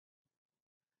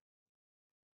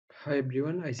Hi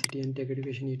everyone, ICT and Tech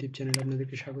Education YouTube চ্যানেলে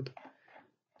আপনাদেরকে স্বাগত।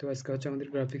 তো আজকে হচ্ছে আমাদের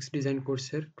গ্রাফিক্স ডিজাইন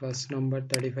কোর্সের ক্লাস নাম্বার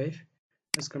 35।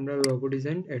 আজকে আমরা logo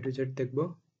design A to Z দেখব,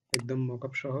 একদম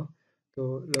মকআপ সহ। তো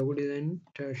লোগো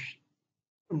ডিজাইনটা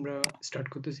আমরা স্টার্ট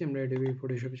করতেছি। আমরা Adobe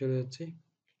ফটোশপে চলে যাচ্ছি,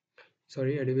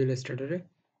 সরি Adobe ইলাস্ট্রেটরে।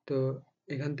 তো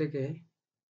এখান থেকে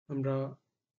আমরা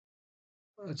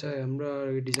আমরা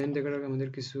ডিজাইন দেখার আগে আমাদের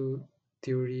কিছু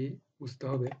থিওরি বুঝতে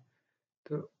হবে।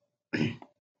 তো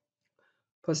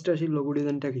ফার্স্টে আসি লোগো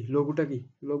ডিজাইনটা কি।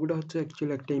 লোগোটা হচ্ছে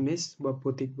অ্যাকচুয়ালি একটা ইমেজ বা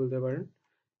প্রতীক বলতে পারেন।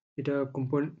 এটা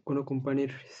কোনো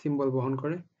কোম্পানির সিম্বল বহন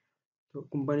করে। তো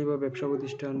কোম্পানি বা ব্যবসা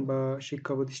প্রতিষ্ঠান বা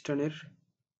শিক্ষা প্রতিষ্ঠানের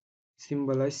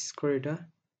সিম্বলাইজ করে এটা।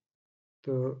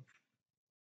 তো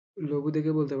লোগো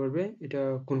দেখে বলতে পারবে এটা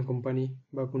কোন কোম্পানি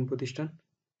বা কোন প্রতিষ্ঠান।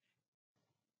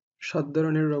 7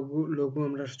 ধরনের লোগো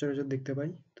আমরা সচরাচর দেখতে পাই।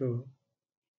 তো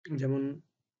যেমন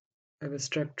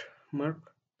অ্যাবস্ট্রাক্ট মার্ক,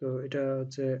 তো এটা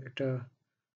হচ্ছে একটা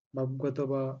ভাবগত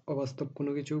বা অবাস্তব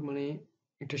কোনো কিছু, মানে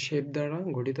একটা শেপ দ্বারা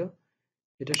গঠিত।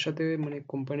 এটার সাথে মানে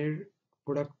কোম্পানির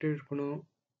প্রোডাক্টের কোনো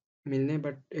মিল নেই,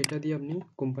 বাট এটা দিয়ে আপনি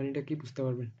কোম্পানিটা কি বুঝতে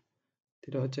পারবেন।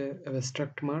 এটা হচ্ছে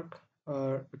অ্যাবস্ট্রাক্ট মার্ক।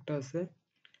 আর একটা আছে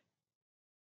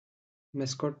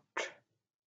ম্যাসকট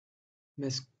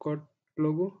ম্যাসকট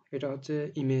লোগো। এটা হচ্ছে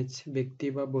ইমেজ, ব্যক্তি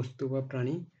বা বস্তু বা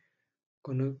প্রাণী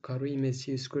কারো ইমেজ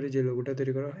ইউজ করে যে লোগোটা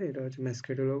তৈরি করা হয়, এটা হচ্ছে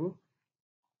ম্যাসকট লোগো।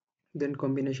 দেন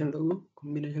কম্বিনেশন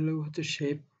লোগো হচ্ছে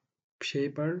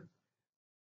শেপ আর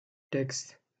টেক্সট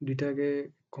দুইটাকে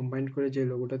কম্বাইন করে যে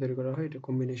লোগোটা তৈরি করা হয়, এটা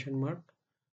কম্বিনেশন মার্ক।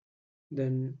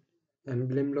 দেন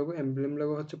এমব্লেম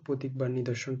লোগো হচ্ছে প্রতীক বা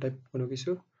নিদর্শন টাইপ কোনো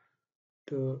কিছু।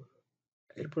 তো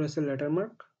এরপর আছে লেটার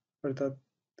মার্ক। অর্থাৎ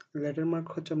লেটার মার্ক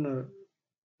হচ্ছে আপনার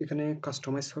এখানে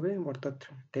কাস্টমাইজ হবে, অর্থাৎ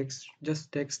জাস্ট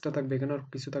টেক্সটটা থাকবে, এখানে আর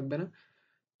কিছু থাকবে না।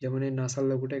 যেমন এই নাসার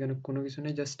লোগোটা, এখানে কোনো কিছু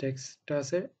নেই, জাস্ট টেক্সটটা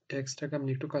আছে। টেক্সটটাকে আপনি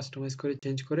একটু কাস্টমাইজ করে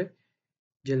চেঞ্জ করে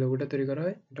যে লোগোটা তৈরি করা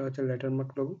হয়, এটা হচ্ছে লেটার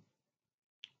মার্ক লোগো।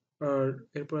 আর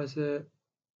এরপর আছে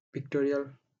পিক্টোরিয়াল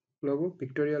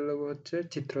লোগো হচ্ছে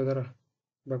চিত্র দ্বারা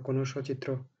বা কোনো সচিত্র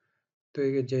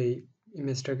তৈরি যেই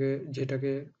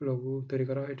যেটাকে লোগো তৈরি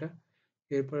করা হয় এটা।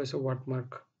 এরপর আছে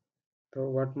ওয়ার্ডমার্ক। তো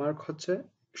ওয়ার্ডমার্ক হচ্ছে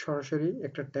সরাসরি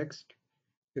একটা টেক্সট,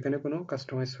 এখানে কোনো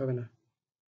কাস্টমাইজ হবে না।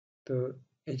 তো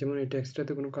এই যেমন এই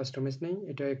টেক্সটটাতে কোনো কাস্টমাইজ নেই,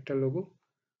 এটা একটা লোগো।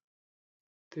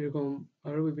 তো এরকম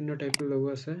আরো বিভিন্ন টাইপের লোগো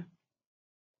আছে।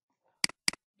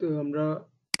 তো আমরা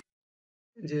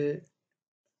যে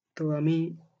তো আমি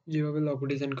যেভাবে লোগো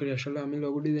ডিজাইন করি, আসলে আমি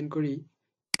লোগো ডিজাইন করি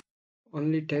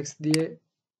অনলি টেক্সট দিয়ে।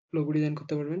 লোগো ডিজাইন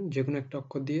করতে পারবেন যে কোনো একটা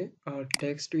অক্ষর দিয়ে, আর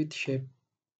টেক্সট উইথ শেপ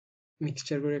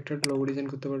মিক্সচার করে একটা লোগো ডিজাইন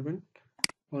করতে পারবেন।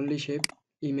 অনলি শেপ,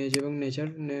 ইমেজ এবং নেচার।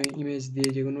 ইমেজ দিয়ে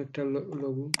যে কোনো একটা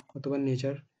লোগো, অথবা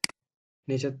নেচার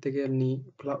থেকে আপনি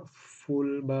ফুল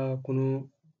বা কোনো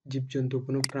জীবজন্তু,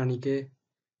 কোনো প্রাণীকে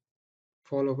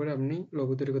ফলো করে আপনি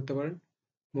লোগো তৈরি করতে পারেন।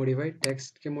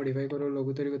 টেক্সটকে মডিফাই করেও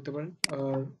লোগো তৈরি করতে পারেন।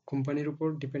 আর কোম্পানির উপর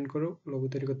ডিপেন্ড করেও লোগো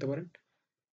তৈরি করতে পারেন।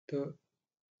 তো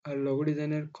আর লোগো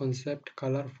ডিজাইনের কনসেপ্ট,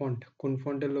 কালার, ফন্ট, কোন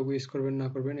ফন্টের লোগো ইউজ করবেন না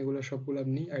করবেন, এগুলো সবগুলো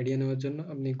আপনি আইডিয়া নেওয়ার জন্য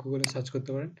আপনি গুগলে সার্চ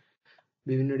করতে পারেন,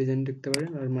 বিভিন্ন ডিজাইন দেখতে পারেন।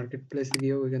 আর মার্কেট প্লেসে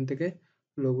গিয়েও ওইখান থেকে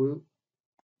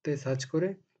লোগোতে সার্চ করে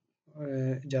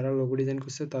যারা লোগো ডিজাইন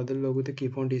করছে তাদের লোগোতে কি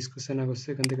ফন্ট ইউজ করছে না করছে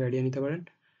এখান থেকে আইডিয়া নিতে পারেন।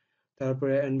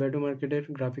 তারপরে এনভাইটো মার্কেটের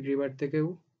গ্রাফিক রিভার থেকেও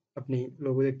আপনি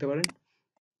লোগো দেখতে পারেন।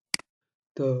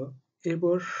 তো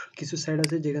এরপর কিছু সাইট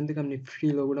আছে যেখান থেকে আপনি ফ্রি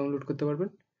লোগো ডাউনলোড করতে পারবেন।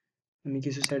 আমি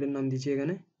কিছু সাইটের নাম দিচ্ছি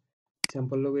এখানে,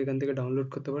 স্যাম্পল লোগো এখান থেকে ডাউনলোড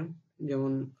করতে পারেন।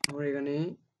 যেমন আমার এখানে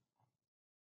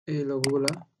এই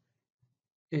লোগোগুলা,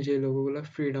 এই যে লোগোগুলা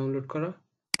ফ্রি ডাউনলোড করা।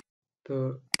 তো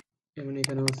যেমন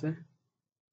এখানেও আছে।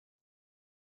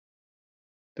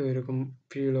 তো এরকম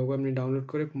ফ্রি লোগো আপনি ডাউনলোড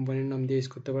করে কোম্পানির নাম দিয়ে ইউজ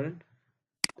করতে পারেন।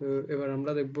 তো এবার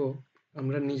আমরা দেখব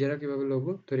আমরা নিজেরা কিভাবে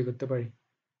লোগো তৈরি করতে পারি।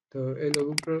 তো এই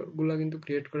লোগোগুলা কিন্তু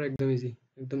ক্রিয়েট করা একদম ইজি,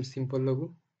 একদম সিম্পল লোগো,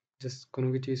 জাস্ট কোনো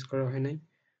কিছু ইউজ করা হয় নাই,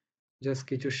 জাস্ট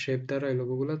কিছু শেপ দ্বারা এই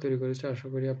লোগোগুলা তৈরি করেছে। আশা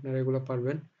করি আপনারা এগুলো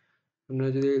পারবেন। আপনারা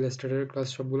যদি ইলাস্ট্রেটরের ক্লাস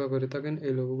সবগুলো করে থাকেন,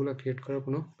 এই লোগোগুলো ক্রিয়েট করার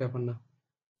কোনো ব্যাপার না।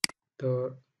 তো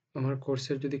আমার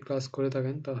কোর্সের যদি ক্লাস করে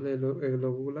থাকেন তাহলে এই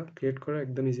লোগোগুলো ক্রিয়েট করা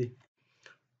একদম ইজি।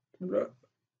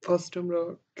 আমরা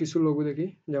কিছু লোগো দেখি,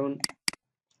 যেমন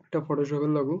একটা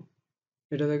ফটোশপের লোগো।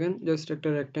 এটা দেখেন জাস্ট একটা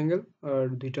রেক্ট্যাঙ্গেল আর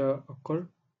দুইটা অক্ষর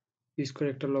ইউজ করে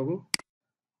একটা লোগো।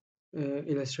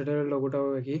 ইলাস্ট্রেটরের লোগোটাও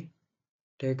একই,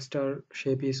 টেক্সট আর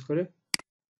শেপ ইউজ করে।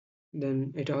 দেন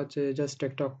এটা হচ্ছে জাস্ট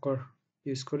একটা অক্ষর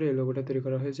ইউজ করে এই লোগোটা তৈরি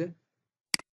করা হয়েছে।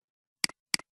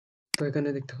 তো এখানে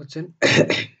দেখতে পাচ্ছেন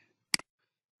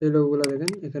এই লোগোগুলো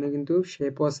দেখেন, এখানে কিন্তু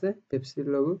শেপও আছে, পেপসির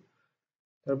লোগো।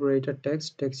 তারপর এটা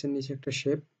টেক্সটের নিচে একটা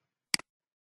শেপ।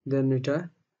 দেন এটা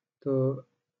তো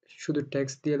শুধু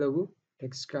টেক্সট দিয়ে লোগো,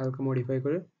 টেক্সটকে হালকা মডিফাই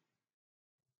করে।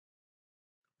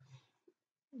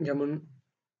 যেমন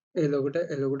এই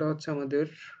লোগোটা হচ্ছে আমাদের,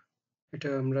 এটা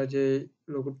আমরা যে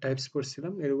লোগো টাইপস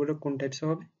পড়ছিলাম, এই লোগোটা কোন টাইপস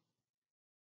হবে?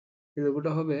 এই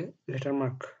লোগোটা হবে লেটার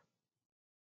মার্ক।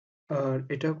 আর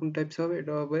এটা কোন টাইপস হবে?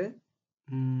 এটা হবে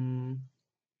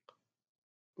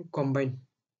কম্বাইন।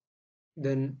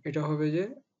 দেন এটা হবে যে,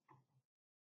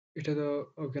 এটা তো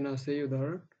ওখানে আছেই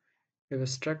উদাহরণ,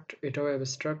 অ্যাবস্ট্রাক্ট, এটাও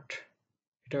অ্যাবস্ট্রাক্ট,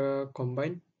 এটা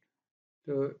কম্বাইন।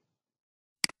 তো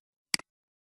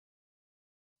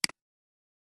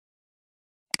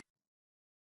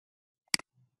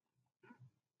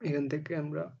এখান থেকে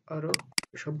আমরা আরো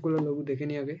সবগুলো লোগো দেখে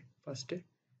নিই আগে ফার্স্টে।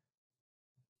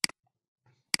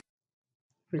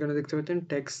 এখানে দেখতে পাচ্ছেন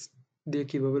টেক্সট দিয়ে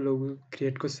কিভাবে লোগো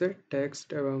ক্রিয়েট করছে, টেক্সট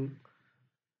এবং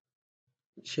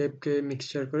শেপকে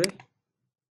মিক্সচার করে।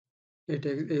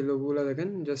 এই লোগোগুলো দেখেন,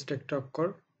 জাস্ট একটা অক্ষর,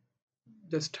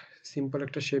 জাস্ট সিম্পল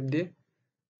একটা শেপ দিয়ে,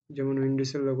 যেমন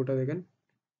উইন্ডোজের লোগোটা দেখেন,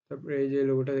 তারপরে এই যে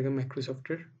লোগোটা দেখেন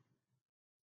মাইক্রোসফটের,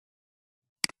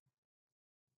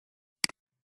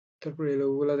 তারপরে এই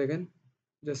লোগোগুলো দেখেন,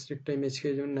 জাস্ট একটা ইমেজকে,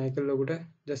 যেমন নাইকের লোগোটা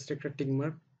জাস্ট একটা টিক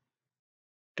মার্ক,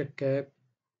 একটা ক্যাপ,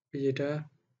 যেটা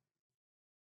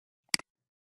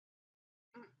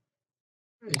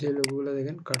এই যে লোগোগুলো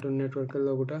দেখেন, কার্টুন নেটওয়ার্কের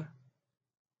লোগোটা,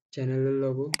 চ্যানেলের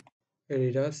লোগো,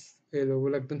 এডিডাস, এই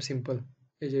লোগোগুলো একদম সিম্পল।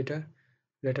 এই যে এটা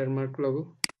লেটার মার্ক লোগো।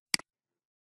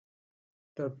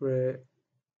 তারপরে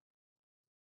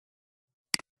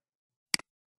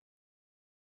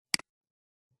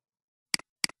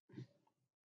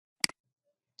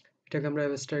এটাকে আমরা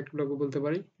অ্যাবস্ট্রাক্ট লোগো বলতে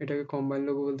পারি, এটাকে কম্বাইন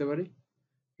লোগো বলতে পারি,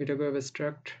 এটাকেও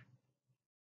অ্যাবস্ট্রাক্ট,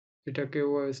 এটাকেও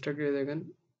অ্যাবস্ট্রাক্ট। দেখেন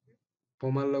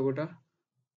পোমার লোগোটা।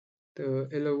 তো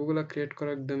এই লোগোগুলো ক্রিয়েট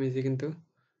করা একদম ইজি কিন্তু।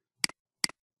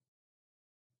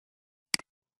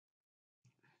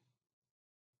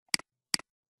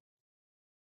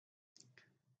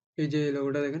 এই যে এই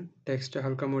লোগোটা দেখেন, টেক্সটটা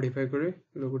হালকা মডিফাই করে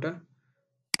লোগোটা,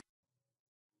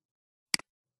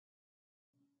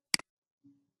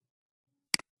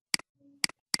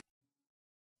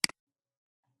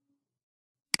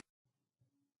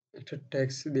 একটা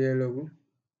টেক্সট দিয়ে লোগো,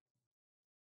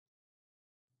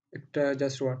 একটা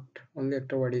জাস্ট ওয়ার্ড, অনলি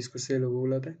একটা ওয়ার্ড ইউজ করছে এই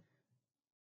লোগোগুলোতে।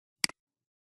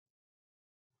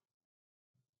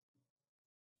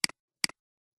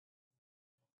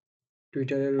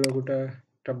 টুইটারের লোগোটা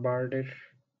একটা বার্ডের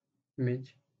ইমেজ,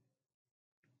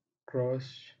 ক্রস।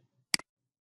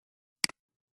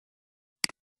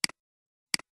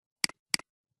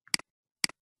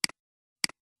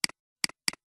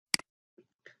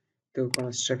 তো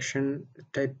কনস্ট্রাকশন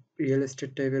টাইপ, রিয়েল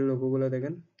এস্টেট টাইপের লোগোগুলো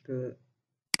দেখেন। তো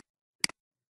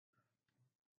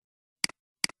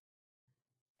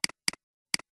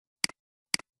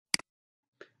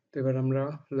এবার আমরা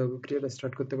লোগো ক্রিয়েট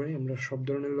স্টার্ট করতে পারি। আমরা সব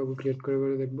ধরনের লোগো ক্রিয়েট করে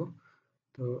করে দেখবো।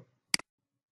 তো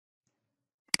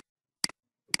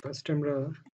ফার্স্ট আমরা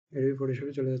এডোবি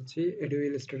ফটোশপে চলে যাচ্ছি, এডোবি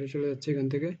ইলাস্ট্রেটরে চলে যাচ্ছি, এখান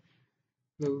থেকে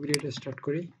লোগো ক্রিয়েট স্টার্ট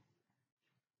করি।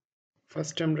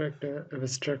 ফার্স্ট আমরা একটা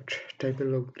অ্যাবস্ট্রাক্ট টাইপের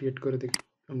লোগো ক্রিয়েট করে দেখি।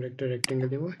 আমরা একটা রেক্টেঙ্গেল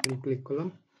দেবো, এখানে ক্লিক করলাম,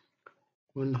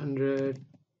 100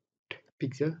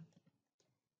 পিক্সেল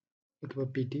অথবা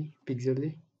পিটি পিক্সেল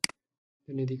দিই,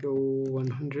 দেন এদিকে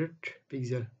 100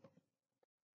 পিক্সেল।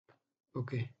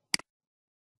 ওকে,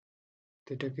 তো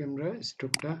এটাকে আমরা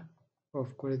স্ট্রোকটা অফ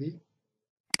করে দিই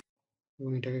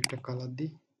এবং এটাকে একটা কালার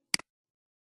দিই।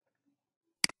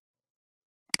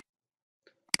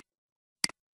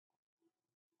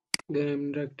 দেন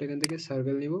আমরা একটা এখান থেকে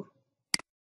সার্কেল নিব,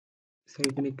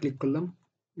 সার্কেলে ক্লিক করলাম,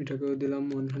 এটাকেও দিলাম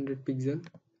 100 পিক্সেল,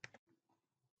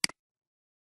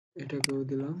 এটাকেও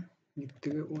দিলাম দিক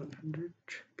থেকে 100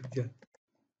 পিক্সেল।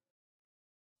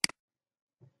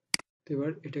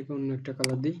 এবার এটাকে অন্য একটা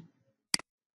কালার দিই।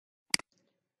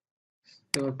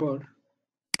 দেওয়ার পর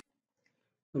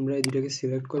আমরা এই দুটাকে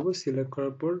সিলেক্ট করব, সিলেক্ট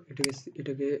করার পর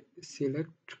এটাকে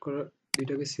সিলেক্ট করা,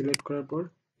 দুইটাকে সিলেক্ট করার পর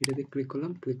এটাতে ক্লিক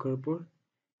করলাম, ক্লিক করার পর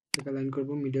এটাকে অ্যালাইন করব,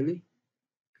 মিডলে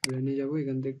অ্যালাইনে যাব,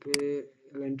 এখান থেকে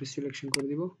অ্যালাইন টু সিলেকশন করে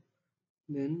দিব,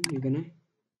 দেন এখানে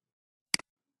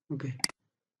ওকে।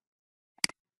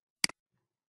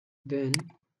 দেন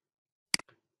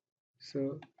সো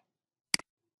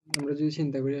আমরা যদি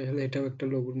চিন্তা করি, আসলে এটাও একটা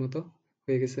লোগোর মতো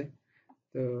হয়ে গেছে।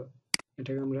 তো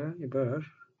এটাকে আমরা এবার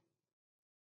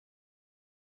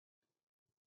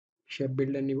শেপ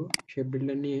বিল্ডার নিব, শেপ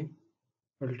বিল্ডার নিয়ে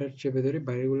অল্টার চেপে ধরে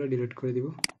বাইরেগুলো ডিলিট করে দিব।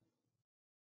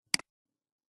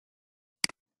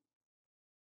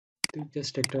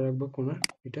 জাস্ট একটা রাখবো কোণা,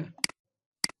 এটা।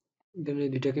 দেন এই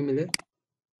দুইটাকে মিলে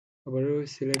আবারও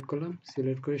সিলেক্ট করলাম,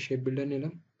 সিলেক্ট করে শেপ বিল্ডার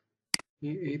নিলাম,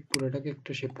 এই পুরোটাকে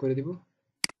একটা শেপ করে দিব।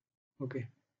 ওকে,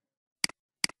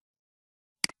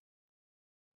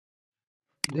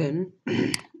 দেন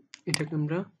এটাকে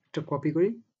আমরা একটা কপি করি,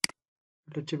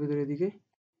 ওটা চেপে ধরে এদিকে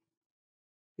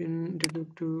এটাকে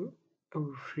একটু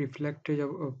রিফ্লেক্টে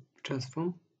যাব, ট্রান্সফর্ম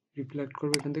রিফ্লেক্ট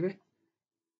করবো এখান থেকে।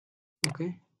 ওকে,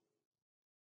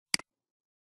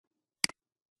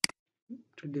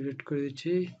 ডিলিট করে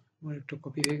দিচ্ছি, আমার একটা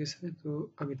কপি হয়ে গেছে, তো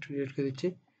আমি একটু ডিলিট করে দিচ্ছি।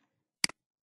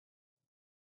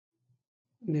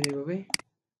 দেন এভাবে,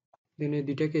 দেন এই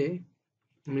দুইটাকে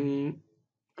আমি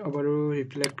আবারও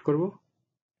রিফ্লেক্ট করব,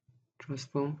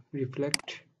 ট্রান্সফর্ম রিফ্লেক্ট,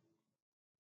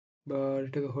 বা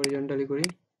এটাকে হরিজন্টালি করি,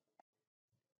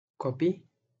 কপি।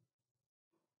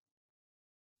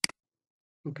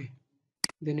 ওকে,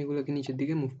 দেন এগুলোকে নিচের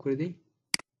দিকে মুভ করে দিই।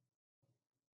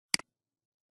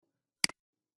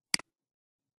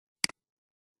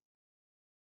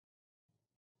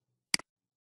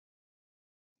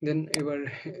 দেন এবার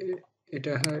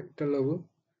এটা একটা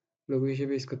লোগো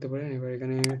হিসেবে ইউজ করতে পারেন। এবার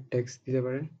এখানে টেক্সট দিতে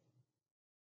পারেন।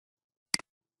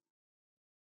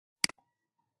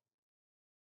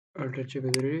 অল্টার চেপে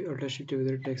ধরে, অল্টার শিফট চেপে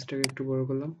ধরে টেক্সটটাকে একটু বড়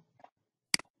করলাম।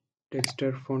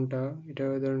 টেক্সটার ফন্টটা, এটা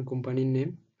ধরেন কোম্পানির নেম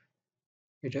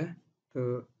এটা, তো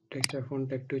টেক্সটার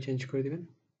ফন্টটা একটু চেঞ্জ করে দিবেন।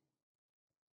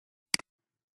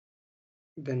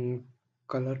 দেন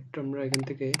কালারটা আমরা এখান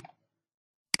থেকে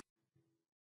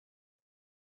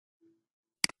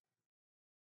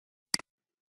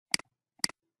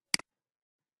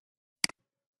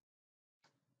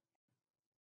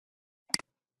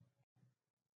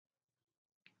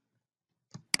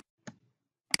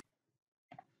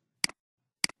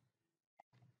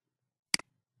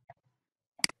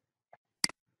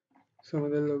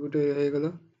আমাদের লোগোটা হয়ে গেল।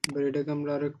 এবার এটাকে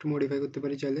আমরা আরো একটু মডিফাই করতে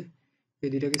পারি চাইলে। এই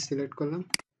দুইটাকে সিলেক্ট করলাম,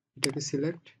 এটাকে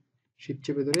সিলেক্ট, শিফট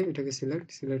চেপে ধরে এটাকে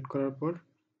সিলেক্ট করার পর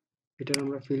এটার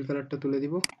আমরা ফিল কালারটা তুলে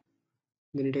দিব।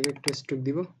 দেন এটাকে একটা স্ট্রোক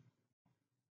দিব।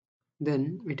 দেন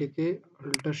এটাকে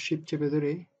অল্টার শিফট চেপে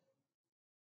ধরে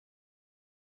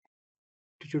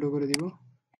একটু ছোট করে দিব।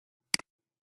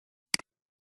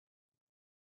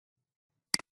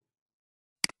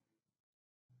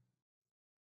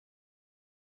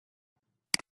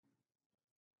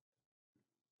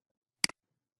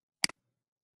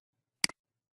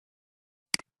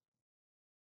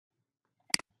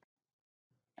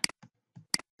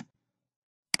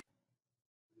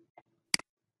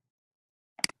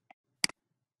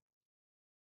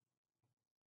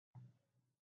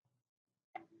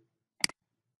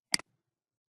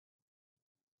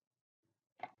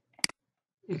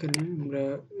 এখানে আমরা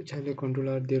চাইলে কন্ট্রোল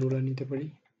আর দিয়ে রুলার নিতে পারি।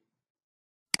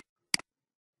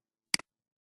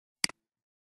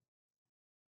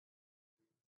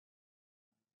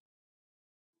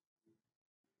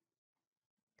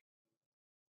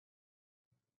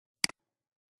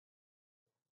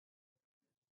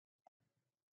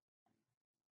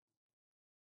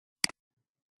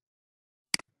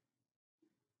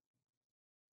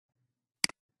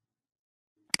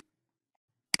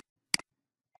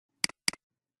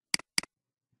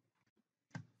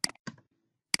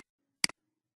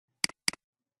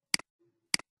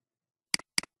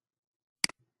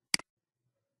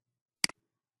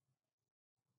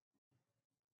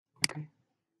 ওকে,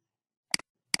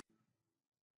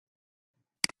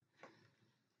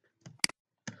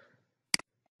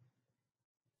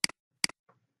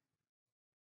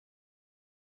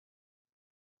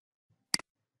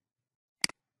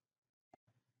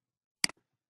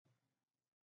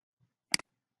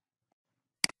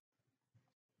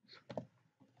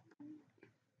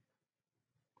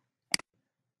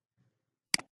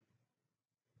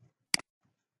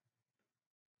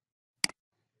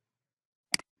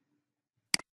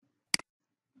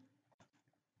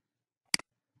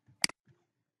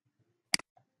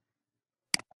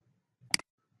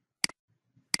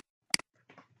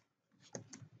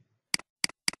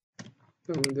 তো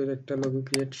আমাদের একটা লোগো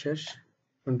ক্রিয়েট শেষ।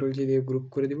 কন্ট্রোল জি দিয়ে গ্রুপ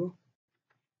করে দিব।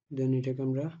 দেন এটাকে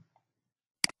আমরা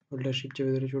অল্টার শিফট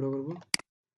চেপে ধরে ছোট করব।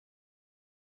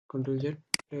 কন্ট্রোল জেড,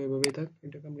 এভাবেই থাক,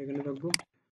 এটাকে আমরা এখানে রাখবো।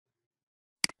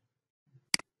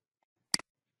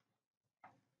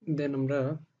 দেন আমরা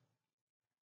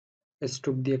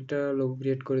স্ট্রোক দিয়ে একটা লোগো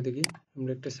ক্রিয়েট করে দেখি।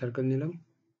 আমরা একটা সার্কেল নিলাম,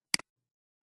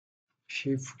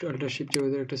 অল্টার শিফট চেপে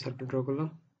ধরে একটা সার্কেল ড্র করলাম।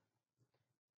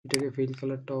 এটাকে ফিল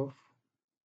কালারটা অফ,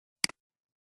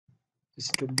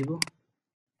 স্ট্রোক দিব।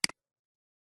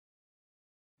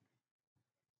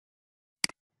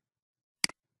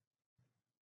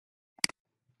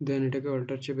 দেন এটাকে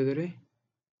অল্টার চেপে ধরে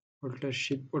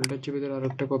আর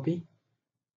একটা কপি।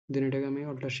 দেন এটাকে আমি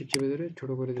অল্টার শিফট চেপে ধরে ছোট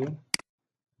করে দিলাম।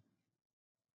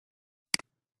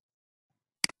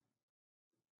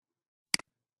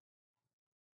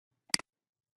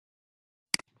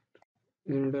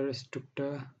 দেন এটার স্ট্রোকটা,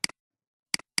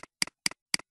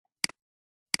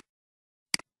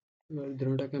 এবার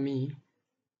ধরুন এটাকে আমি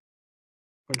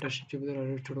অল্টার শিফট চেপে ধরে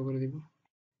আরো ছোট করে দিব।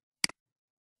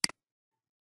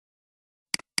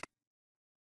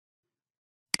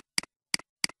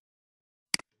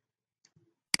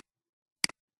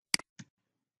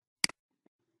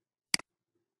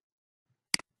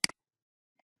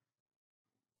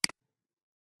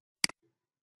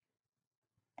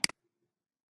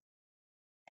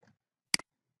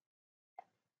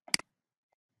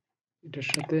 এটার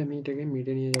সাথে আমি এটাকে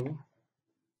মিডে নিয়ে যাব।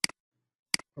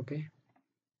 ওকে,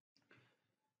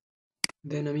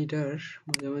 দেন আমি এটার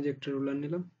মাঝামাঝি একটা রুলার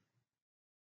নিলাম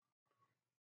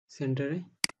সেন্টারে।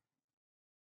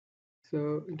 সো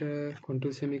এটা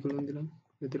কন্ট্রোল সেমিকোলন দিলাম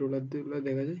যাতে রোলার দিয়ে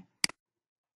দেখা যায়।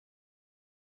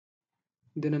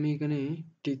 দেন আমি এখানে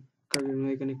টিক কাটার জন্য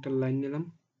এখানে একটা লাইন নিলাম,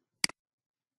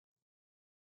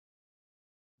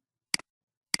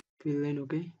 ফিল লাইন।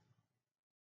 ওকে,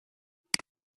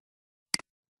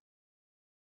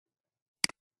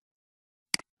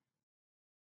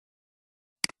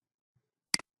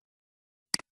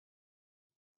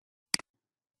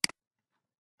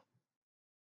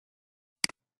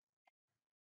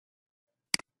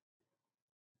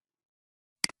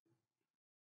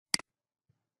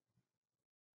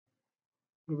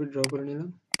 ওকে ড্র করে নিলাম।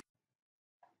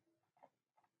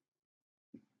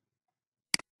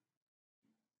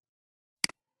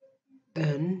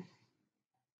 দেন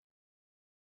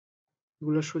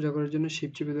এগুলো সোজা করার জন্য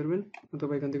শিফট চেপে ধরবেন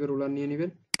অথবা এখান থেকে রোলার নিয়ে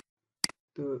নেবেন।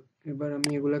 তো এবার আমি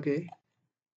এগুলাকে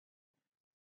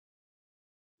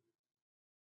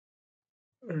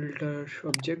অল্টার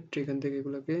অবজেক্ট, এখান থেকে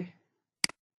এগুলাকে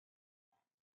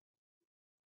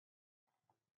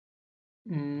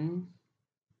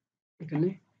এখানে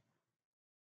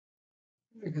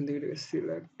এখান থেকে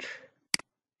সিলেক্ট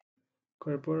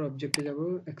করার পর অবজেক্টে যাব,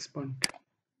 expand,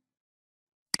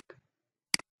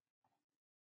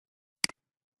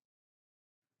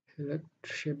 select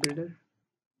shape builder,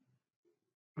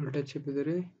 alter চেপে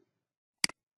ধরে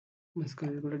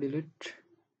মাঝখানেরগুলো ডিলিট,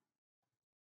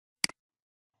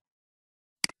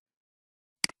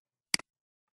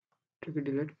 এটাকে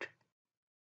ডিলিট,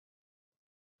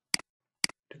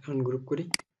 এটাকে আনগ্রুপ করি,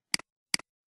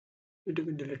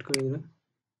 এটাকে ডিলিট করে দিলাম।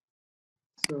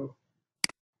 সো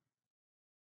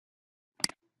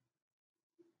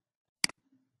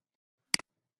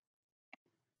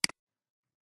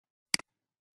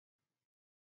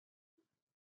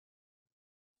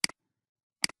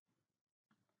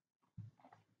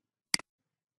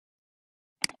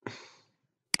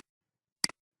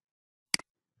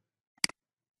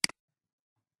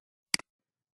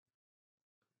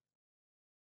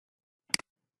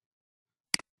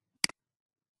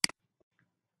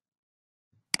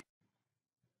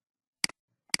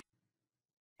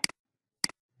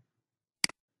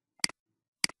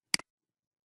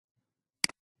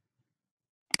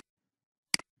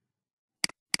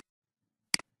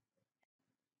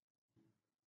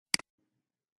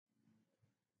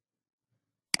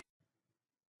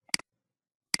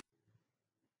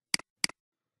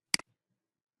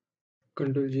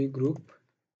কন্ট্রোল জি গ্রুপ,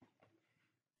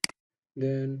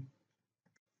 দেন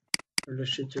অল্টার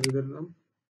শিফট চেপে ধরলাম।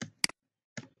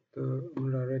 তো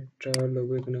আমরা আরো একটা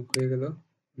লোগো এখানে হয়ে গেল,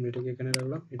 আমি এটাকে এখানে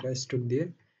রাখলাম, এটা স্টোক দিয়ে।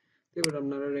 এবার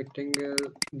আপনারা রেক্টেঙ্গেল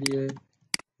দিয়ে,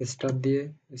 স্টার দিয়ে,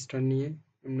 স্টার নিয়ে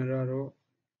আপনারা আরো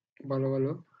ভালো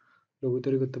ভালো লোগো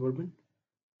তৈরি করতে পারবেন।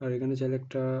 আর এখানে চাইলে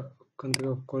একটা ওখান থেকে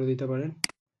অফ করে দিতে পারেন।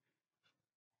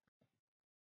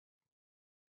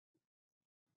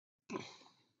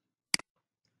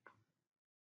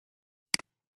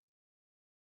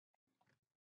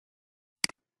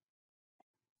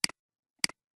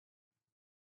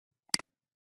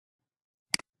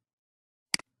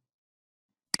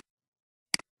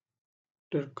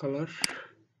 এটার কালার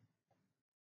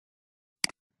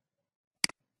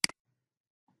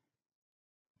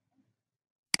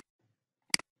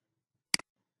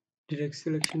ডিরেক্ট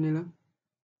সিলেকশন নিলাম,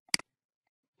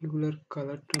 এগুলার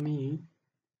কালারটা আমি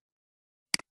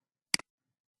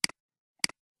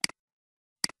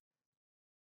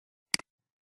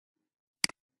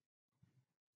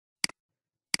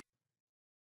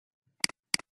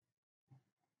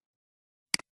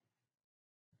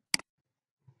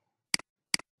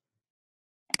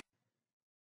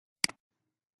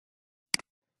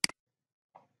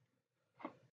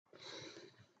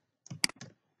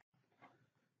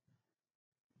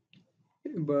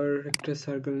এবার একটা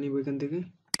সার্কেল নিব, এখান থেকে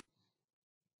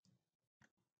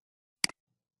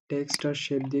টেক্সট আর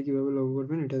শেপ দিয়ে কিভাবে লোগো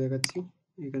করবেন এটা দেখাচ্ছি।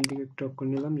 এখান থেকে একটা অক্ষর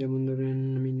নিলাম, যেমন ধরেন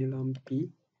আমি নিলাম পি,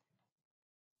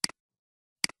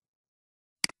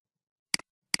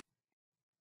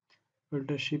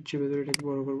 ওটা শিফট চেপে ধরে এটাকে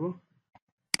বড় করব।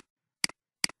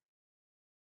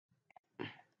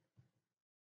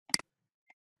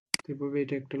 এভাবে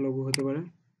এটা একটা লোগো হতে পারে।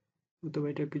 অথবা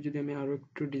এটাকে যদি আমি আরো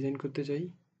একটু ডিজাইন করতে চাই,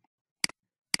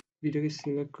 এটাকে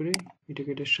সিলেক্ট করে এটাকে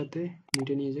এটার সাথে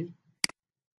মিটে নিয়ে যাই,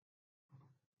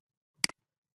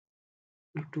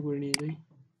 একটু করে নিয়ে যাই,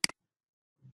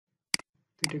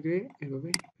 এটাকে এভাবে।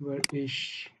 এবার এই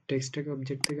টেক্সটটাকে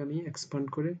অবজেক্ট থেকে আমি এক্সপান্ড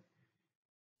করে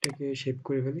এটাকে শেপ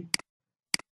করে ফেলি।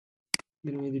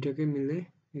 দেন আমি দুটাকে মিলে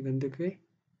এখান থেকে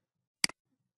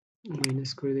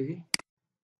মাইনাস করে দেখি।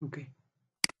 ওকে,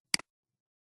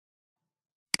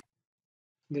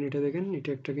 দেন এটা দেখেন, এটা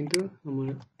একটা কিন্তু আমার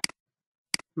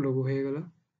লোগো হয়ে গেল।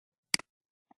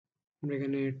 আমরা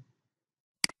এখানে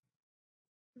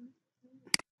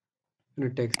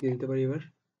ট্যাক্স দিয়ে দিতে পারি। এবার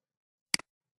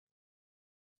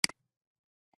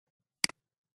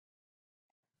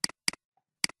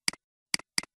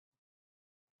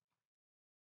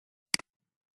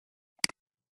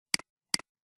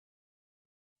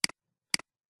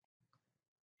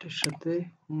এটার সাথে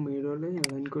মিরলে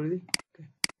অ্যালাইন করে দিই।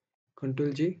 কন্ট্রোল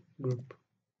জি, গ্রুপ।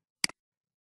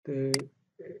 তো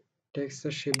টেক্সট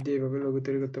আর শেপ দিয়ে এভাবে লোগো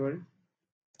তৈরি করতে পারে।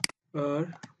 আর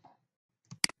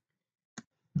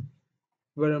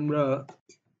এবার আমরা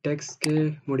টেক্সটকে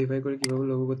মডিফাই করে কিভাবে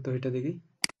লোগো করতে হয় এটা দেখি।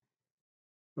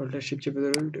 অল্টার শিফট চেপে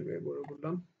ধরে এটাকে বড়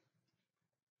করলাম,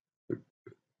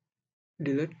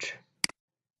 ডিলিট,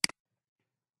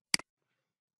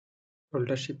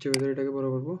 অল্টার শিফট চেপে ধরে এটাকে বড়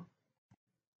করবো।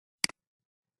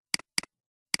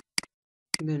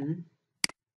 দেন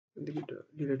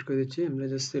ডিলিট করে দিচ্ছি। আমরা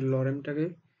জাস্ট এই লরেমটাকে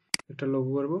একটা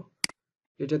লোগো করবো।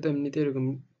 এটা তো এমনিতে এরকম,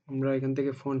 আমরা এখান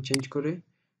থেকে ফন্ট চেঞ্জ করে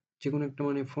যে কোনো একটা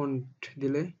মানে ফন্ট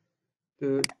দিলে, তো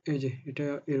এই যে এটা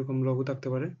এরকম লোগো থাকতে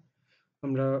পারে।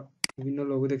 আমরা বিভিন্ন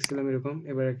লোগো দেখছিলাম এরকম,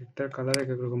 এবার এক একটা কালার এক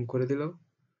এক রকম করে দিলেও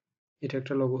এটা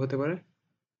একটা লোগো হতে পারে।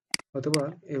 অথবা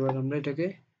এবার আমরা এটাকে,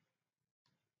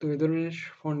 তো এই ধরনের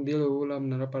ফন্ট দিয়ে লোগোগুলো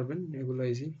আপনারা পারবেন, এগুলো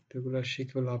ইজি, তো এগুলো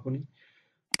শিখে লাভ নেই।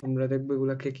 আমরা দেখবো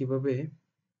এগুলাকে কিভাবে,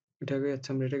 এটাকে আচ্ছা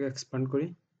আমরা এটাকে এক্সপান্ড করি,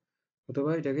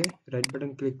 অথবা এটাকে রাইট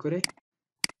বাটন ক্লিক করে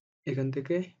এখান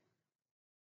থেকে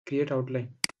ক্রিয়েট আউটলাইন।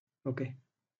 ওকে,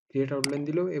 ক্রিয়েট আউটলাইন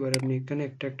দিলেও এবার আপনি এখানে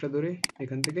একটা একটা ধরে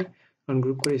এখান থেকে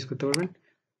আনগ্রুপ করে ইউজ করতে পারবেন।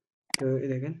 তো এই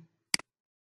দেখেন,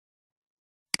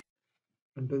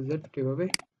 কন্ট্রোল জেড এভাবে।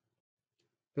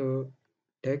 তো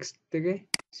টেক্সট থেকে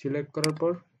সিলেক্ট করার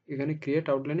পর এখানে ক্রিয়েট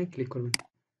আউটলাইনে ক্লিক করবেন।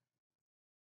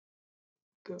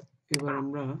 তো এবার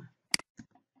আমরা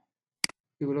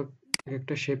এগুলো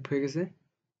একটা শেপ হয়ে গেছে।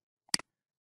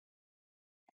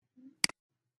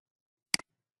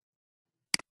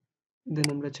 দেন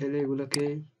আমরা চাইলে এগুলোকে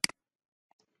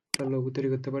একটা লোগো তৈরি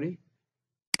করতে পারি।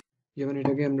 যেমন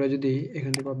এটাকে আমরা যদি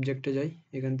এখান থেকে অবজেক্টে যাই,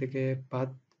 এখান থেকে path,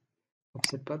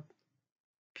 offset path,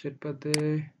 offset পাথে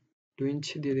 2 inch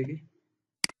দিয়ে দেখি,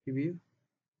 প্রিভিউ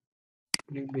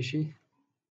অনেক বেশি,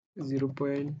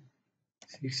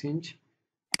 0.6 ইঞ্চ,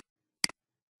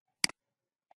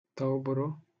 তাও বড়,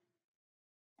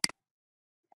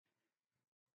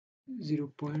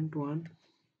 0.1।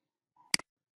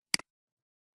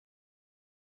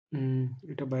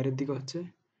 এটা বাইরের দিকে হচ্ছে,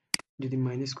 যদি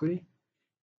মাইনাস করি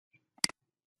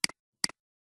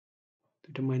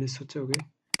এটা মাইনাস হচ্ছে। ওকে,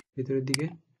 ভিতরের দিকে।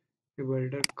 এবার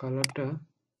এটার কালারটা,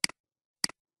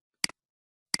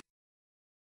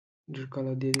 এটার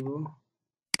কালার দিয়ে দিব।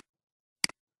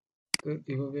 তো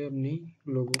এভাবে আপনি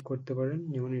লোগো করতে পারেন।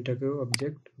 যেমন এটাকেও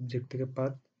অবজেক্ট, অবজেক্ট থেকে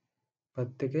পাথ, পাথ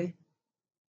থেকে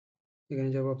এখানে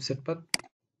যাব অফসেট পাথ,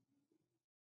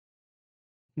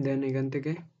 দেন এখান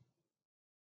থেকে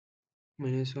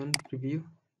 -1 প্রিভিউ,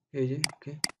 এই যে।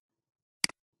 ওকে,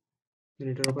 দেন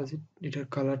এটার অপোজিট, এটার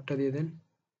কালারটা দিয়ে দেন।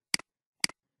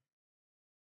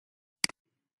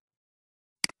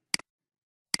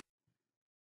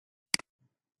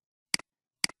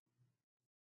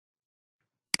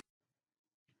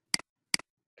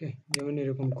 ওকে, যেমন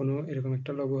এরকম কোনো এরকম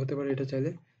একটা লোগো হতে পারে। এটা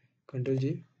চাইলে কন্ট্রোল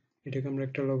জি, এটাকে আমরা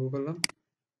একটা লোগো করলাম।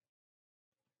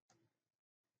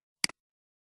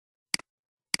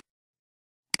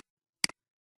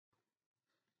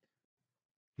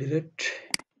 ডিলিট।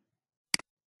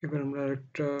 এবার আমরা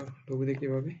আরেকটা লোগো দেখি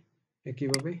এভাবে,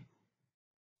 একইভাবে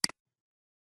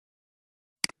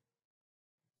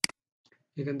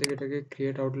এখান থেকে এটাকে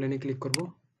ক্রিয়েট আউটলাইনে ক্লিক করব।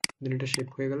 দেন এটা শেপ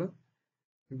হয়ে গেল।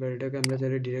 এবার এটাকে আমরা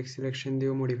চাইলে ডিরেক্ট সিলেকশন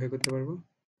দিয়েও মডিফাই করতে পারবো।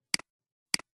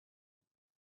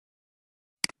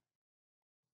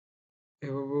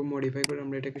 এভাবেও মডিফাই করে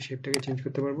আমরা এটাকে শেপটাকে চেঞ্জ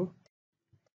করতে পারবো।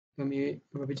 আমি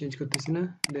এভাবে চেঞ্জ করতেছি না।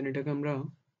 দেন এটাকে আমরা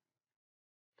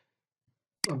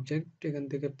অবজেক্ট, এখান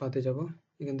থেকে পাতে যাব,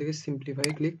 এখান থেকে সিম্পলিফাই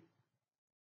ক্লিক।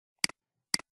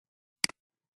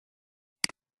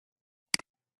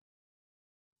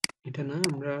 এটা না,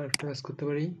 আমরা একটা কাজ করতে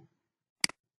পারি,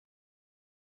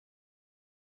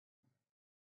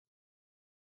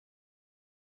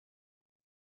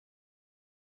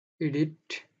 এডিট,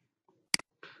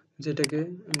 যেটাকে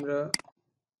আমরা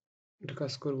একটা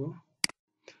কাজ করব,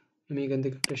 আমি এখান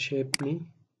থেকে একটা শেপ নিই,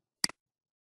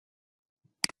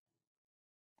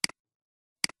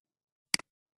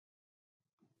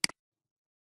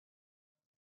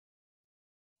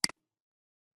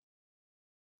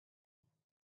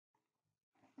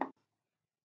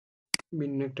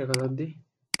 ভিন্ন একটা কালার দিই,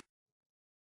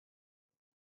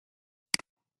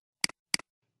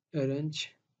 অ্যারেঞ্জ,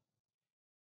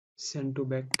 সেন্ড টু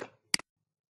ব্যাক।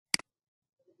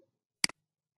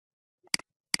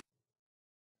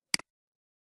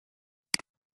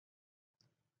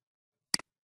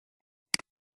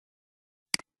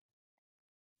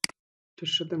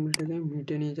 এটার সাথে আমরা এটাকে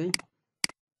মিটে নিয়ে যাই।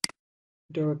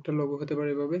 এটাও একটা লোগো হতে পারে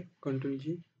এভাবে, কন্ট্রোল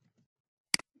জি,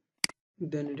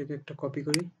 দেন এটাকে একটা কপি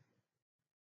করি,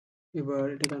 এবার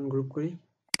এটাকে আনগ্রুপ করি,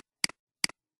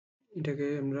 এটাকে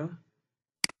আমরা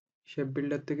শেপ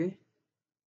বিল্ডার থেকে,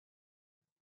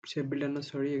 শেপ বিল্ডার না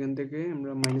সরি, এখান থেকে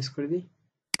আমরা মাইনাস করে দিই।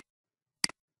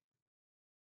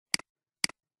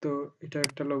 তো এটা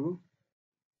একটা লোগো।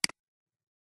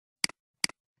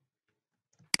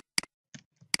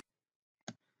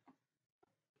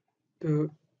 তো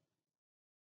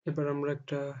এবার আমরা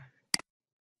একটা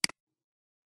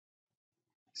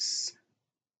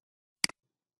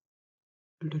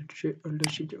অল্টার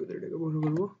শিফট এটাকে বড়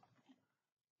করবো,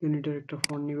 দেন এটার একটা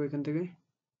ফন্ট নিব এখান থেকে,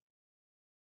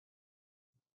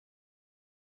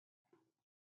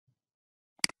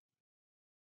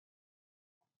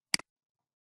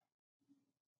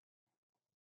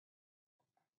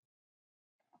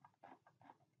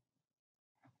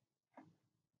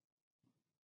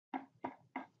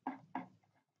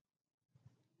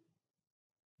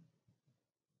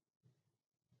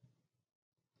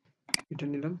 এটা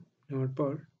নিলাম, নেওয়ার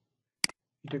পর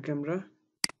এটাকে আমরা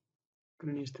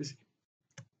করে নিয়ে আসতেছি,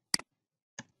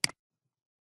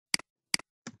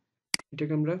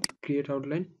 এটাকে আমরা ক্রিয়েট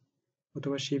আউটলাইন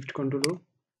অথবা শিফট কন্ট্রোল ও,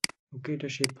 ওকে এটা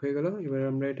শেপ হয়ে গেল। এবার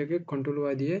আমরা এটাকে কন্ট্রোল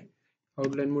ওয়াই দিয়ে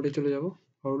আউটলাইন মোডে চলে যাব।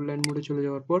 আউটলাইন মোডে চলে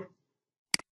যাওয়ার পর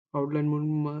আউটলাইন মোড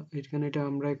এখানে এটা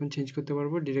আমরা এখন চেঞ্জ করতে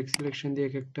পারবো ডিরেক্ট সিলেকশন দিয়ে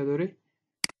এক একটা ধরে,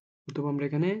 অথবা আমরা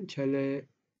এখানে চাইলে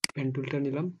পেন টুলটা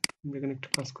নিলাম, আমরা এখানে একটা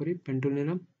কাজ করি, পেন টুল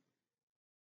নিলাম,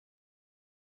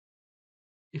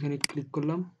 এখানে ক্লিক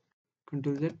করলাম,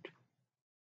 কন্ট্রোল জেড,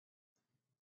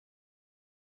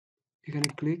 এখানে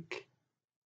ক্লিক,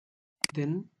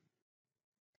 দেন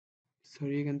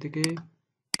সরি এখান থেকে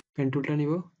পেন টুলটা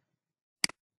নিব,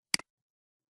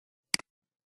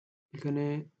 এখানে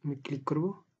আমি ক্লিক করব,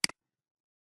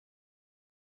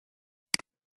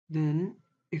 দেন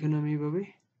এখানে আমি এভাবে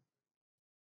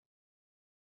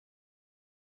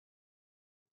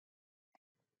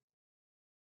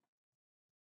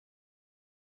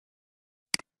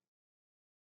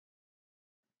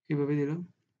এভাবে দিলাম,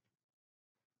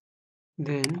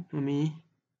 দেন আমি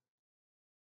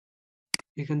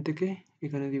এখান থেকে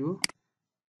এখানে দিব,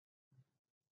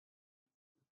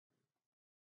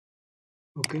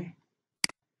 ওকে।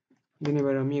 দেন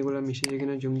এবার আমি এগুলা মিশে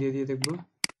এখানে জুম দিয়ে দিয়ে দেখবো,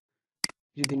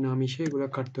 যদি না মিশে এগুলা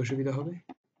কাটতে অসুবিধা হবে।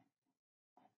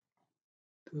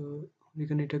 তো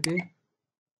এখানে এটাকে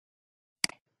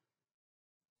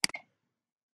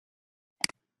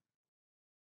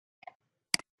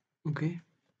ওকে,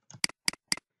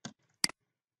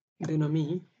 দেন আমি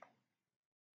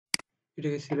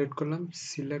এটাকে সিলেক্ট করলাম,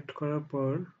 সিলেক্ট করার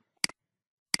পর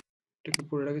এটাকে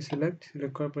পুরোটাকে সিলেক্ট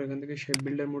করার পর এখান থেকে শেপ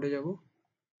বিল্ডার মোডে যাব,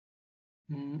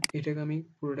 এটাকে আমি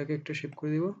পুরোটাকে একটা শেপ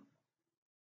করে দিব,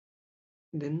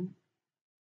 দেন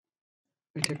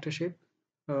এটা একটা শেপ,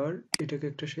 আর এটাকে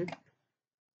একটা শেপ,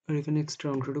 আর এখানে এক্সট্রা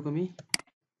অংশটুকু আমি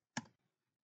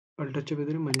অল্টার চেপে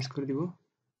ধরে মাইনাস করে দিব,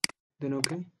 দেন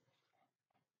ওকে।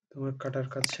 তোমার কাটার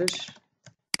কাজ শেষ।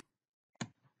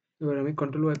 এবার আমি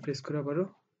কন্ট্রোল ওয়াই প্রেস করে আবারও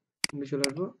আমি চলে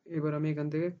আসবো। এবার আমি এখান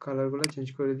থেকে কালারগুলো চেঞ্জ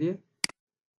করে দিয়ে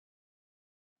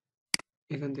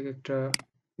এখান থেকে একটা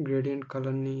গ্রেডিয়েন্ট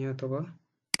কালার নিয়ে, অথবা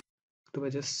অথবা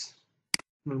জাস্ট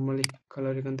নর্মালি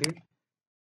কালার এখান থেকে,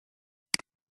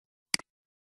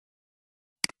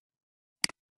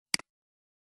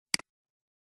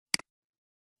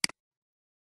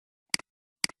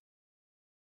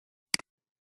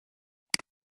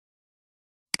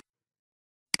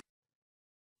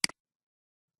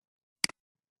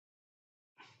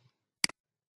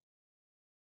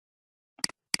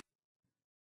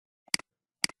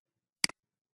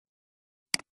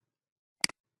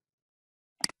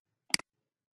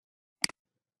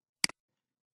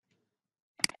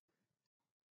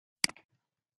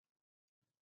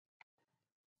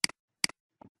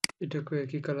 এটাকে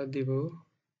একই কালার দিব,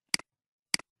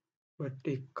 বাট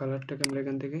এই কালারটাকে আমরা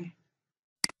এখান থেকে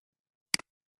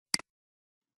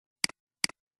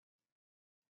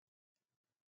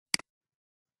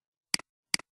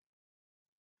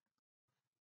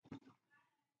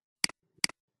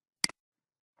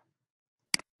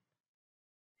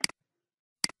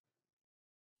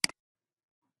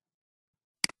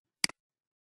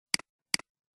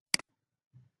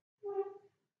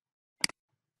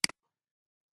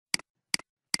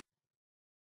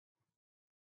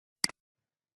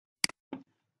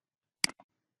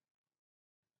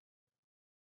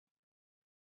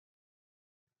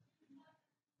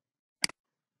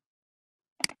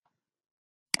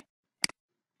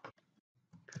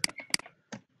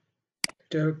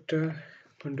এটা একটা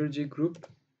কন্ট্রোল জি গ্রুপ,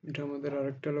 এটা আমাদের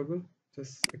আরেকটা লোগো,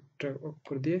 জাস্ট একটা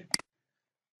অক্ষর দিয়ে।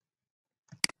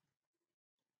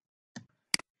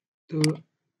 তো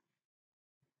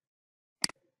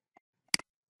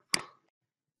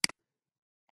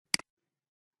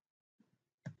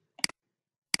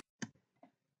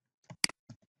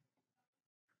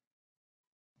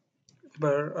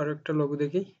এবার আরেকটা লোগো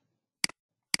দেখি।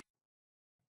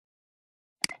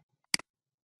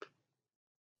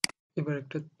 এবার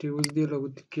একটা ত্রিভুজ দিয়ে লোগো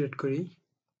ক্রিয়েট করি।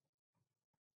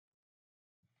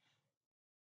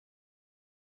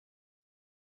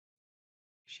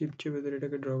 শিফট চেপে ধরে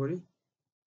এটাকে ড্র করি।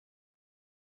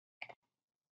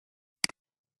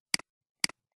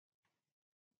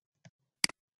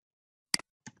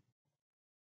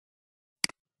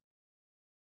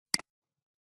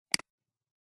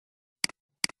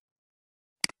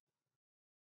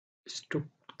 স্ট্রোক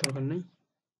দরকার নেই।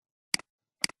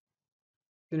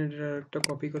 দেন এটা একটা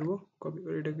কপি করব, কপি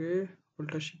করে এটাকে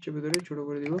উল্টা শিফট চেপে ধরে ছোট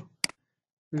করে দিব।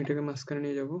 আমি এটাকে মাঝখানে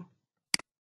নিয়ে যাব,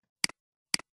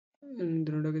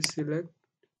 দেন ওটাকে সিলেক্ট,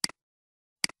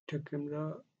 এটাকে আমরা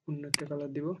অন্য একটা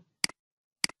কালার দিব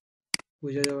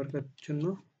বোঝা যাওয়ার জন্য।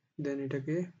 দেন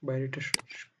এটাকে বাইরেটার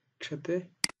সাথে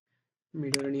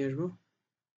মিডলে নিয়ে আসবো।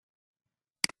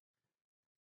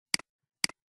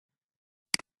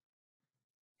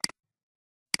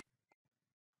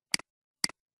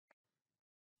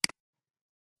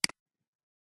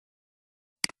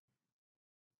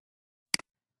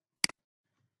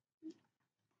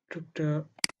 একটা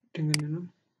টেনে নিলাম,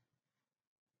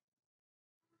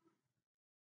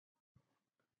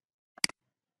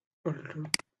 অল্টার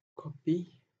কপি,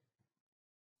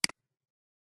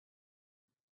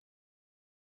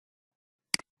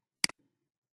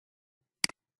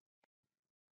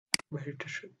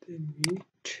 বাইরেটার সাথে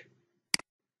মিট,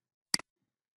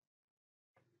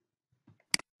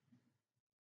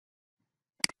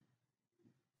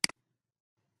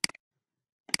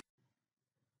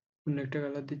 অন্য একটা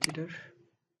কালার দিচ্ছি এটার।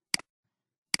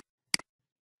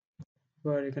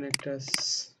 এবার এখানে একটা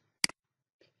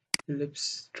ইলিপস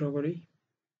ড্র করি।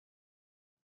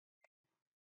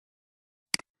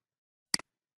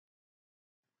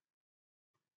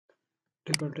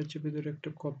 এটাকে অল্টার চেপে ধরে একটা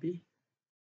কপি,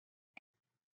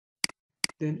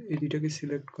 দেন এই দুইটাকে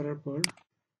সিলেক্ট করার পর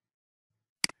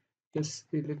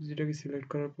ইলিপস দুটাকে সিলেক্ট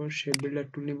করার পর শেপ বিল্ডার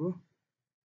টুল নিব।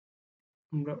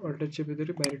 আমরা অল্টার চেপে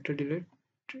ধরে বাইরেটা ডিলিট,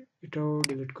 এটাও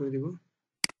ডিলিট করে দিব।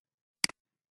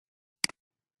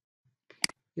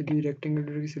 এই দুই রেক্টেঙ্গেল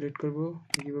দুটোকে সিলেক্ট করব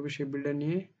একইভাবে শেপ বিল্ডার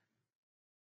নিয়ে,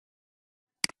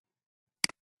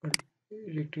 আর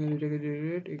রেক্টেঙ্গেল দুটাকে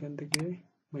ডিলিট, এখান থেকে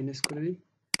মাইনাস করে দিই,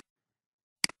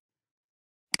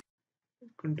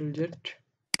 কন্ট্রোল জেড।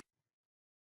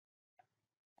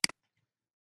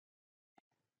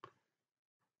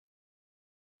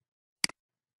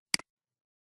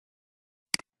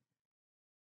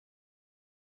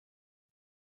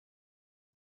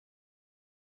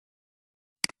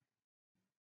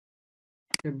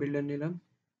 শেপ বিল্ডার নিলাম,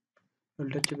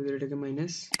 অল্টার চেপে ধরে এটাকে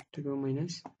মাইনাস, এটাকেও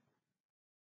মাইনাস।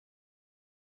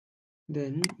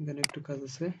 দেন এখানে একটু কাজ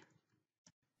আছে,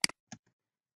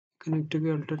 এখানে একটাকে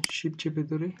অল্টার শিফট চেপে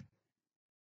ধরে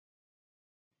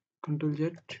কন্ট্রোল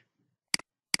জেড,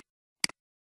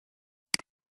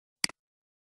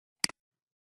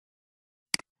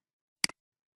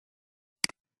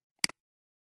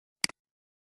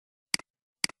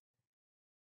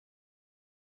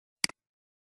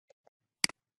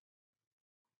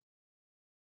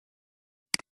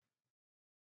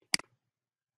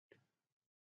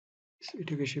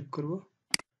 এটাকে শেপ করব।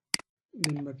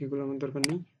 দেন বাকিগুলো আমার দরকার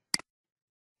নেই।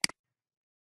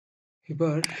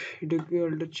 এবার এটাকে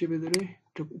অল্টার চেপে ধরে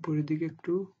এটা উপরের দিকে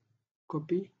একটু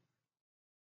কপি,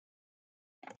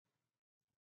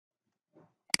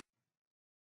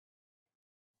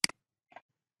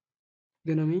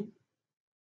 দেন আমি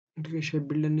এটাকে শেপ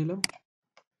বিল্ডার নিলাম।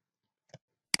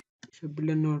 শেপ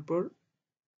বিল্ডার নেওয়ার পর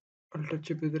অল্টার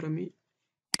চেপে ধরে আমি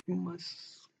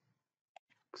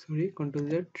কন্ট্রোল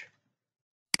জেড,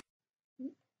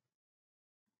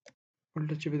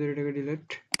 অল্টার চেপে ধরে এটাকে ডিলিট,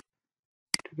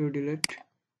 এটাকেও ডিলিট।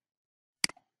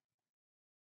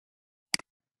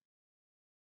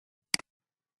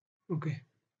 ওকে,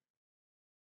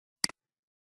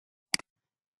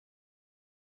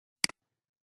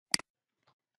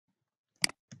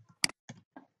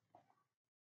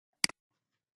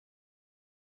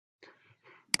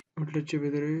 অল্টার চেপে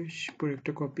ধরে পরে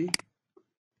একটা কপি,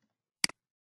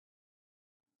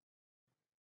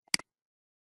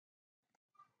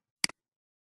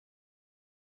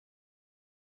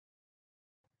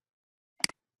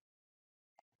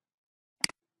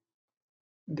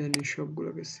 দেন এই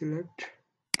সবগুলোকে সিলেক্ট,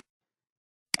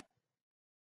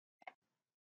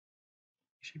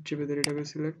 শিফট চেপে ধরে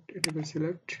এটাকে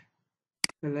সিলেক্ট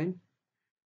অ্যালাইন,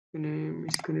 এখানে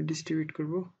স্ক্রিনে ডিস্ট্রিবিউট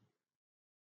করব।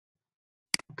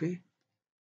 ওকে,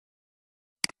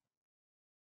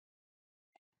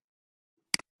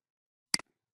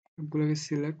 সবগুলোকে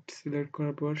সিলেক্ট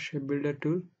করার পর শেপ বিল্ডার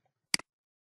টুল,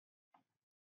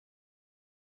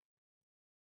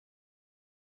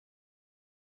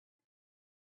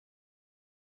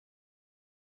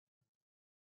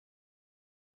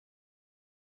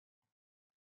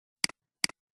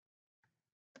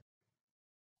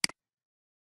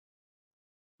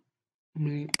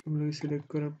 এগুলোকে সিলেক্ট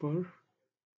করার পর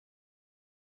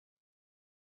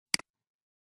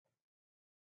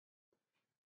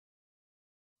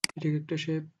এটাকে একটা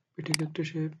শেপ, এটাকে একটা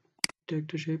শেপ, এটা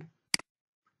একটা শেপ,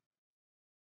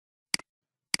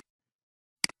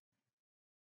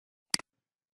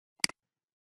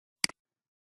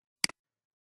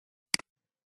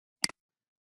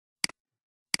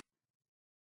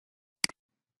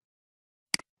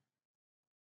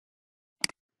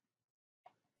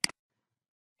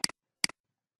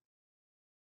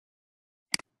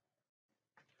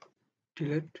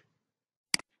 ডিলেট।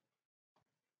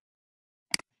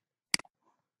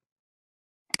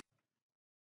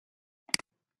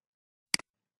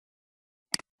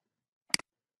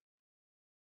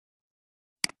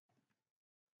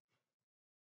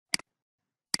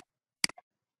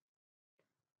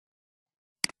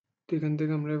 তো এখান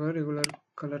থেকে আমরা এবার এগুলার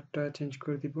কালারটা চেঞ্জ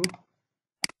করে দিব।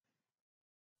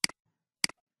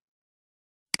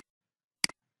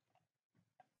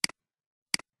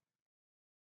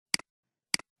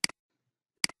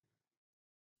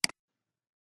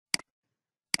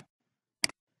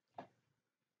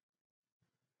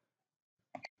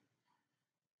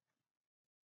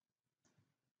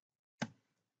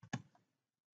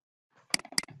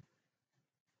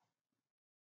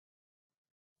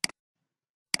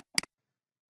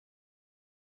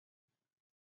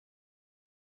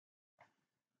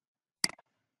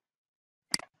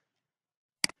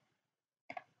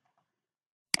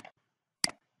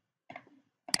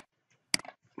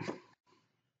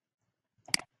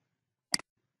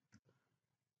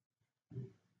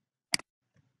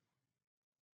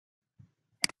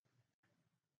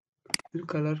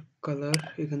 কালার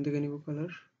এখান থেকে নিব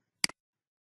কালার।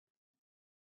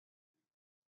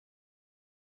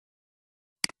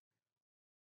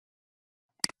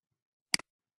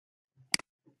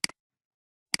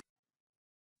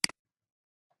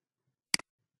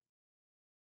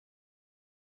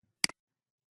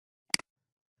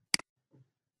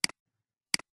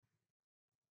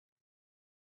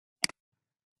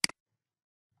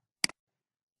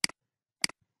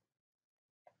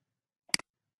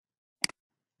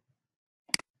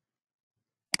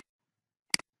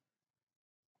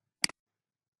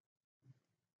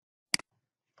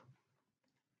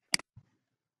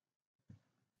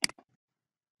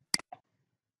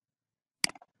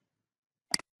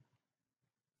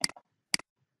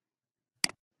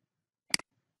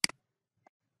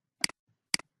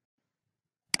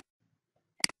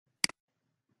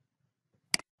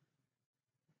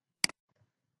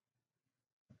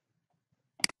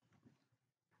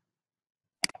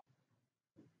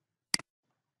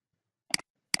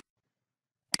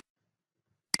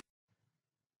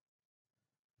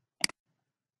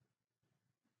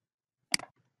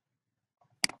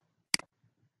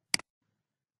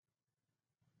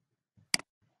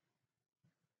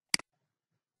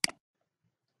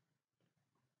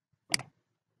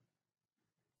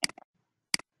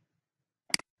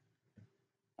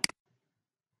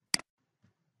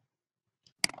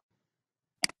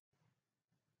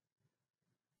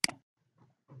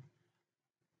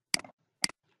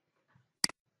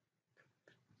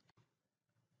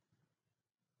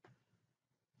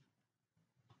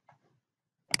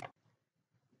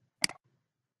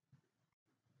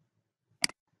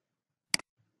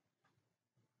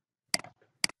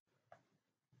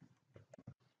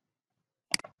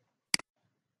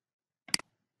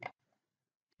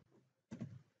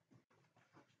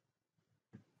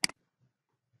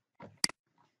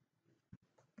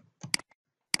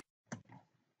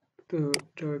 তো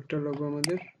এটাও একটা লোগো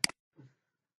আমাদের।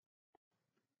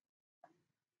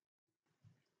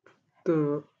 তো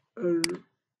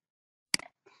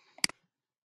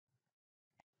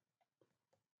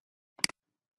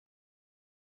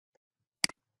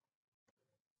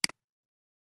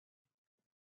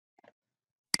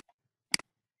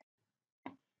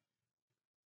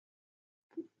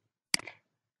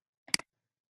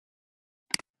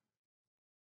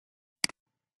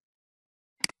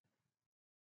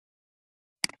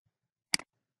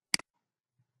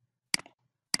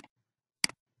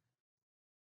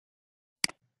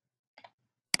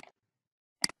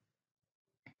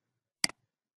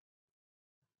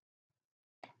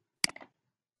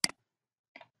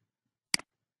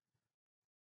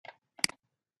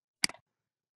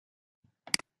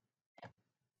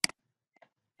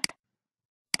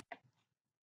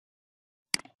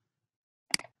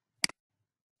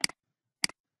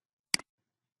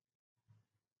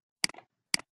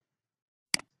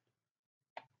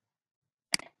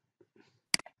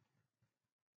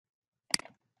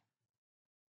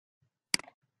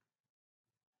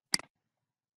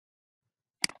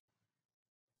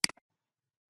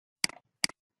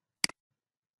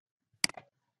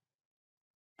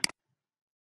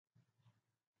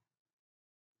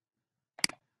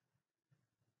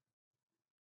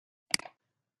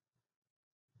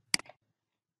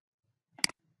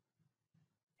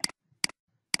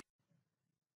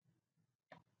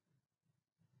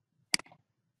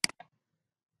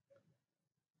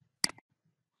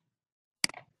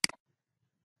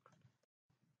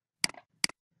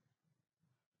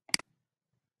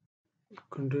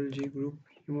কন্ট্রোল জি গ্রুপ,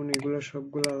 যেমন এগুলো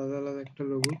সবগুলো আলাদা আলাদা একটা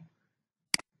লোগো।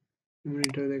 যেমন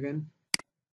এটাও দেখেন,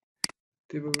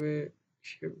 তো এভাবে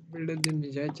বিল্ডারদের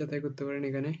নিজের যাচাই করতে পারেন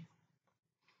এখানে,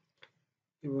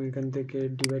 এবং এখান থেকে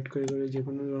ডিভাইড করে করে যে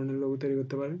কোনো ধরনের লোগো তৈরি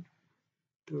করতে পারেন।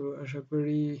 তো আশা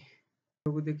করি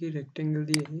লোগো দেখি রেক্টেঙ্গেল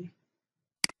দিয়ে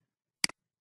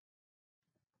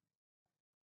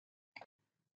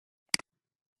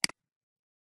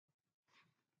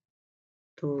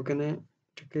তো এখানে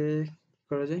এটাকে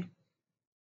করা যায়,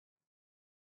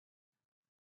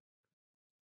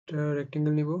 এটা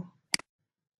রেক্টেঙ্গেল নিব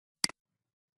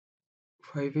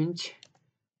 5 ইঞ্চ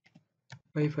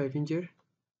বাই 5 ইঞ্চের।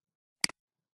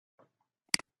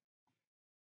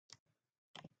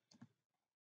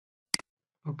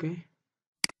 ওকে,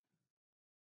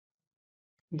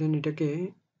 দেন এটাকে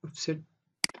অফসেট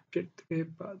থেকে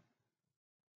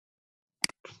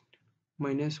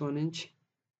 -1 ইঞ্চ,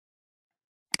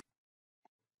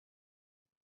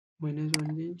 -1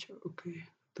 ইঞ্চ, ওকে,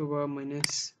 তো বা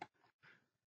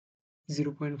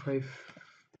 -0.5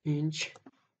 ইঞ্চ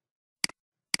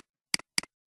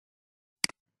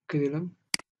ওকে দিলাম।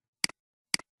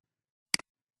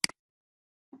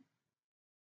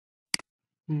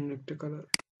 একটা কালার,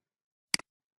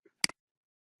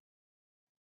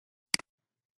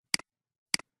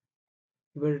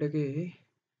 এবার এটাকে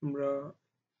আমরা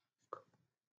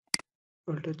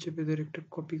অল্টার চেপে ধরে একটা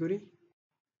কপি করি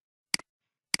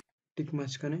ঠিক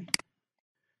মাঝখানে,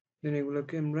 দেন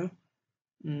এগুলোকে আমরা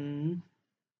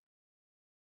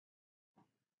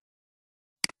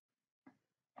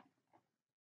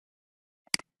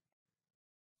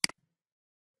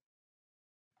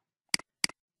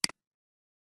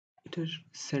এটার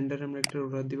সেন্টার আমরা একটা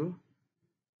রোলার দিব,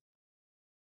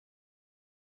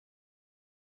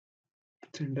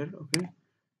 সেন্টার, ওকে,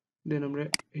 দেন আমরা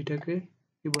এটাকে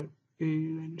এবার এই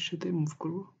লাইনের সাথে মুভ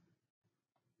করব,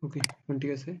 ওকে, এখন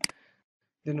ঠিক আছে।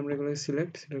 দেন আমরা এগুলোকে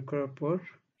সিলেক্ট করার পর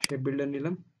শেপ বিল্ডার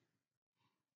নিলাম,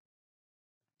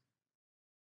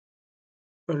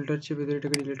 অল্টার চেপে ধরে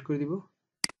এটাকে ডিলিট করে দিব,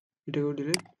 এটাকেও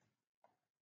ডিলিট,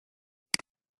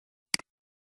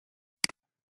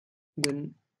 দেন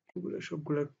এগুলো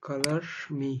সবগুলোর কালার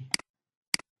আমি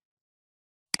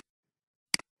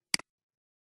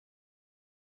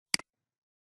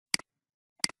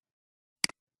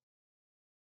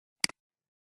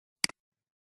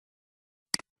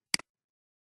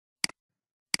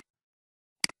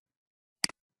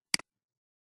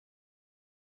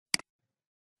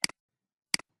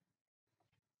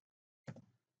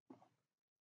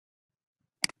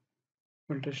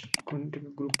অল্টার কোনটাকে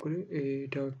গ্রুপ করে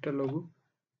এটাও একটা লোগো,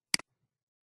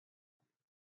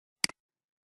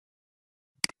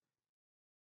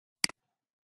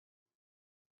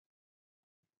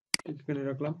 এখানে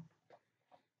রাখলাম।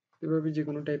 এভাবে যে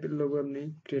কোনো টাইপের লোগো আপনি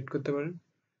ক্রিয়েট করতে পারেন।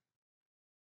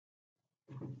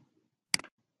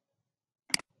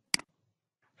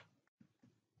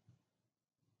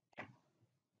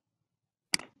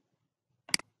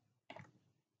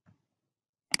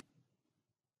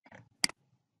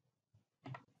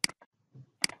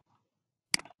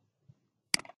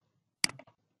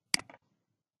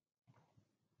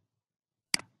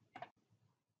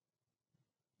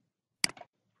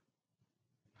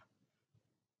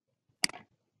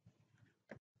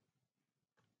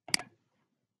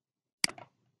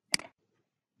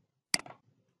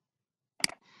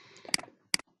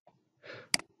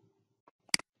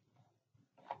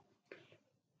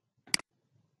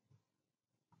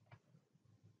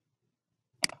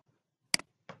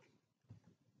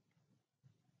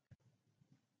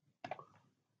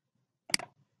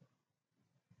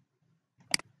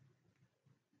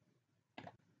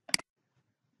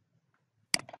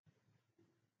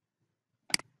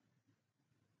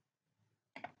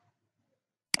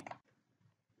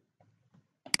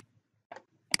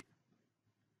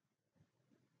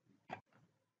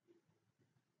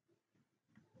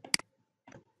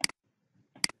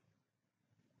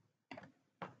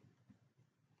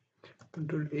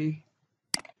 কন্ট্রোল ডি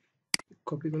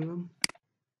কপি করলাম,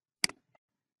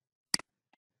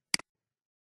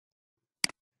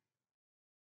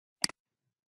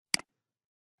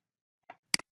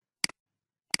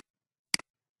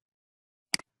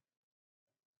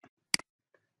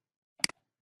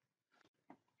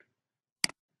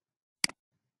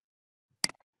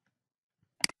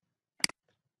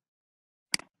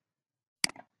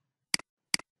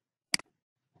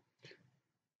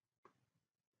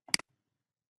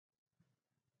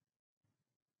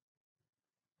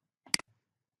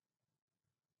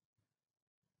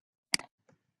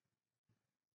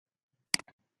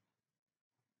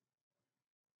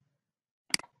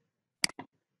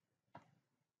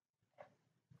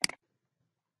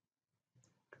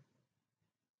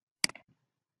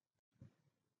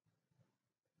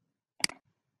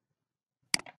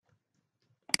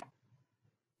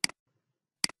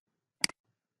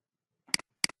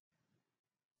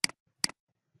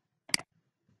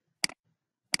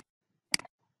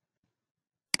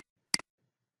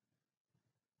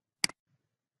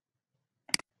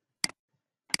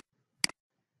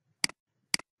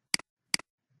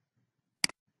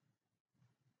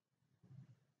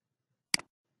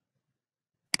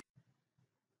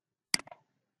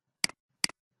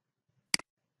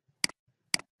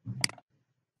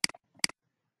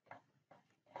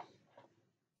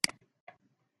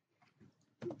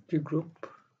 একটি গ্রুপ,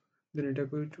 দেন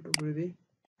এটাকে ছোট করে দিই।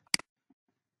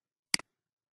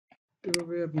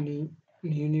 এভাবে আপনি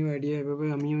নিউ নিউ আইডিয়া এভাবে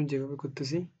আমিও যেভাবে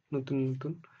করতেছি নতুন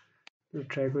নতুন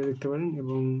ট্রাই করে দেখতে পারেন,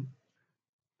 এবং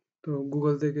তো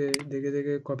গুগল থেকে দেখে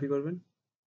দেখে কপি করবেন।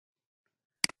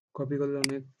 কপি করলে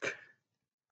অনেক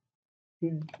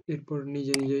এরপর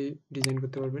নিজে নিজেই ডিজাইন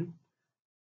করতে পারবেন।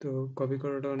 তো কপি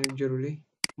করাটা অনেক জরুরি।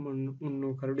 অন্য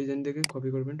কারো ডিজাইন দেখে কপি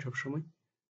করবেন সবসময়।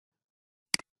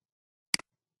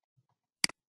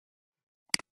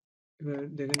 এবার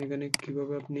দেখেন এখানে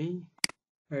কিভাবে আপনি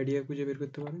আইডিয়া খুঁজে বের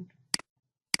করতে পারেন।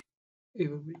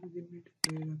 এভাবে যদি আমি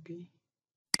এটাকে রাখি,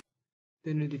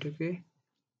 দেন এই দুটাকে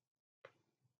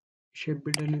শেপ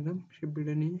বিল্ডার নিলাম, শেপ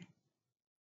বিল্ডার নিয়ে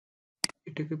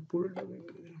এটাকে পুরোটা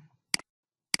ভেঙে দিলাম।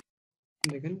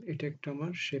 দেখেন এটা একটা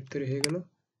আমার শেপ তৈরি হয়ে গেল,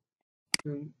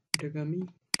 এবং এটাকে আমি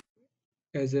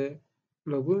অ্যাজ এ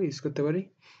লোগো ইউজ করতে পারি।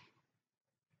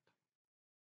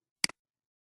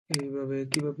 এইভাবে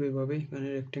কিভাবে এভাবে এখানে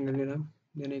রেক্টেঙ্গেল নিলাম,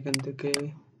 দেন এখান থেকে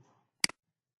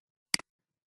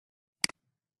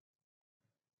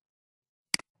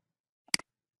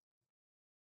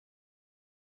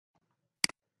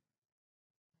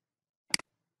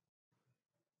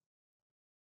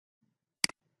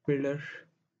বিল্ডার,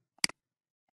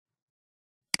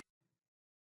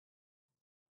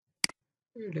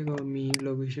 এটাকে আমি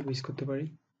লোগো হিসেবে ইউজ করতে পারি।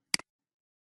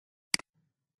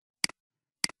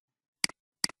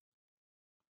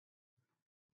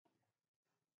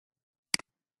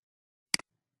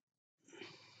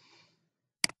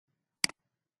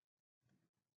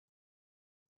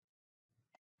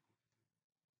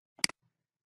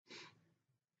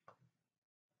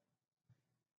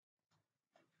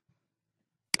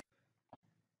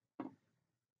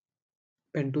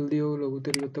 পেন টুল দিয়েও লোগো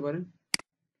তৈরি করতে পারেন।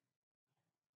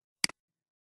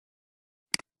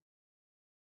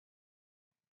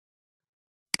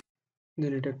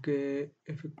 দেন এটাকে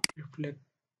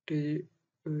রিফ্লেক্টে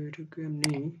এটাকে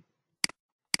আপনি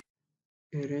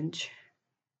arrange,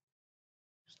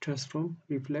 transform,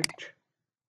 reflect,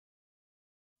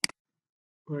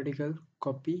 vertical,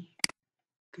 copy.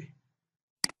 ওকে,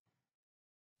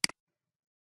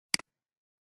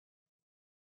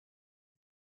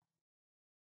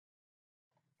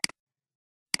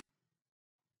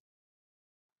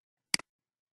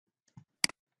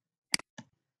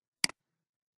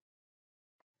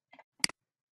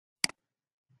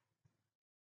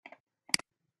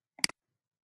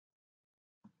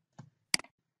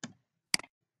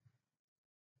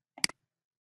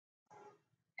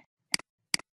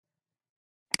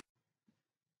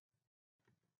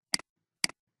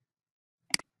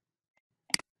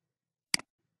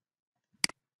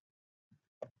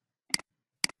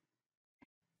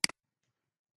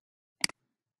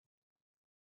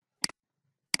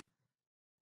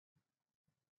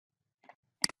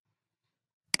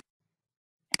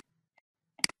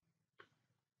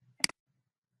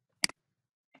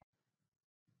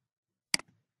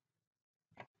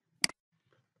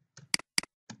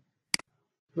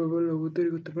 এভাবে লোগো তৈরি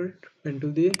করতে পারেন পেন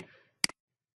টুল দিয়ে।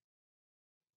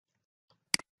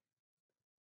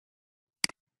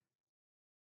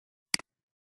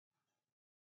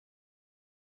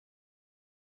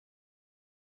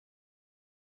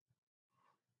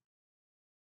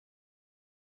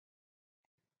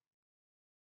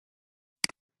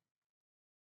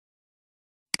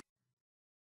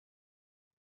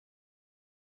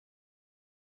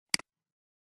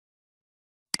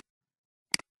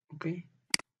 ওকে,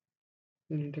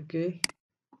 দেন এটাকে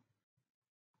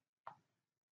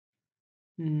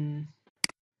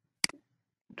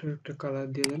এটার একটা কালার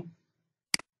দিয়ে দেন।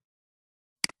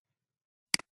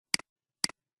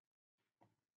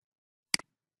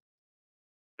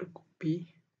 কপি,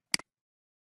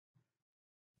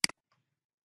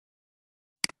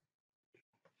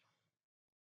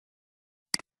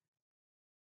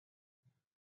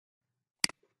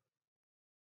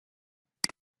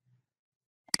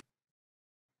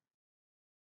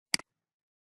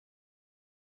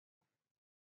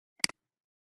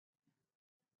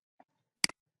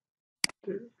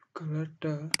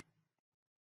 কালারটা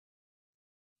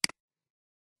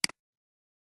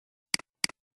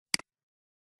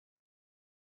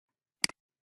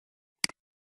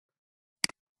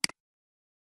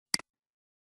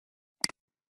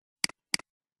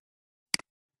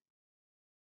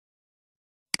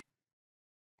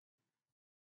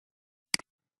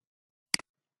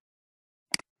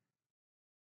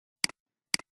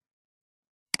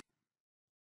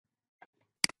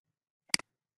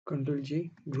কন্ট্রোল জি,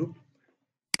 গ্রুপ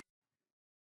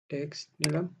টেক্সট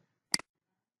নিলাম,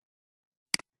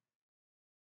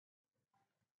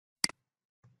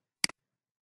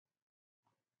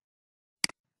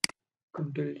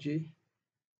 কন্ট্রোল জি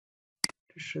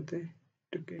এর সাথে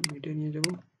এটাকে মিটে নিয়ে যাব,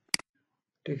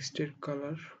 টেক্সটের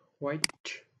কালার হোয়াইট,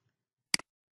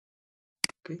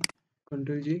 ওকে,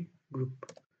 কন্ট্রোল জি গ্রুপ।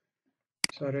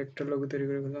 সো আরো একটা লোগো তৈরি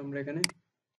করে ফেললাম আমরা এখানে।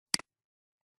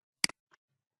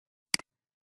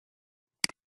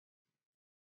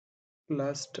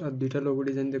 লাস্ট আর দুইটা লোগো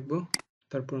ডিজাইন দেখবো,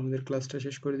 তারপর আমাদের ক্লাসটা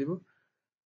শেষ করে দিব।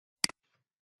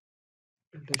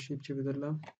 এটা শিফট চেপে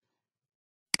ধরলাম,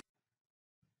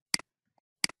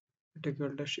 এটাকে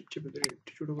অল্টার শিফট চেপে ধরে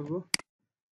একটু ছোট করবো,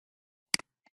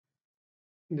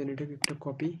 দেন এটাকে একটা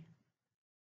কপি,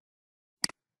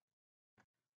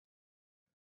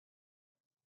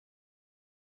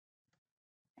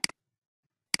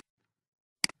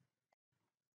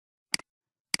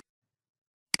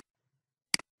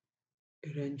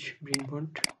 রেঞ্জ ব্রিং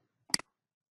ফন্ট,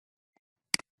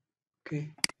 ওকে,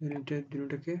 দেন এটা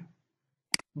দুটোটাকে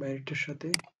বাইরেটার সাথে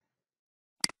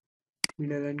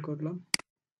মিড লাইন করলাম,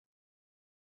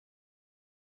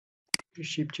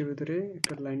 শিফট চেপে ধরে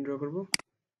একটা লাইন ড্র করব।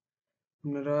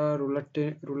 আপনারা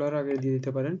রুলার আগে দিয়ে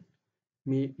দিতে পারেন,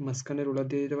 মাঝখানে রুলার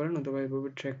দিয়ে দিতে পারেন, অথবা এভাবে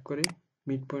ট্র্যাক করে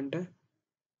মিড পয়েন্টটা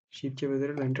শিফট চেপে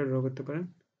ধরে লাইনটা ড্র করতে পারেন।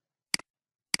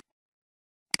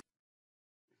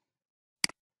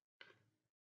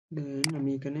 দেন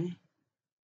আমি এখানে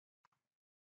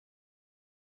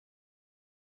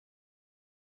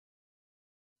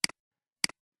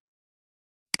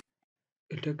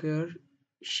এটাকে আর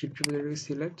শিফট চেপে ধরে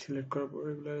সিলেক্ট করার পর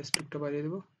রেগুলার স্ট্রোকটা বাড়িয়ে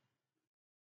দেবো,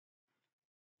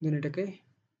 দেন এটাকে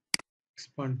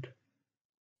এক্সপান্ড,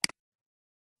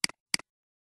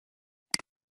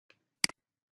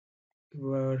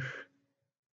 এবার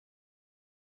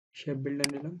শেপ বিল্ডার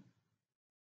নিলাম,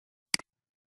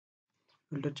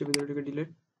 ফিল্টার চেপে ধরে এটাকে ডিলিট,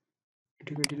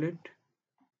 এটাকে ডিলিট,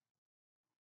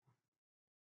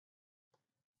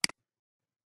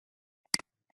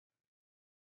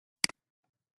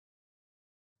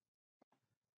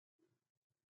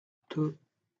 তো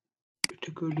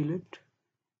এটাকেও ডিলিট,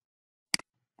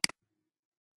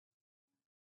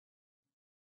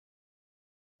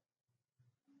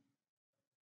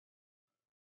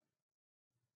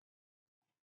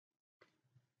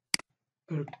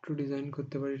 আর একটু ডিজাইন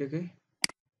করতে পারি এটাকে,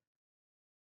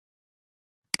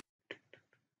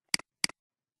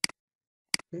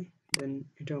 দেন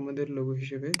এটা আমাদের লোগো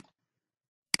হিসেবে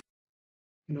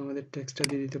আমাদের টেক্সটটা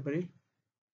দিয়ে দিতে পারি।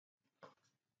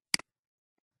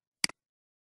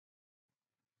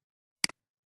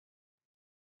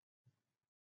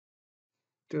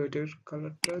 তো এটার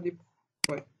কালারটা দিব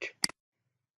হোয়াইট,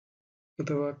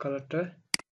 অথবা কালারটা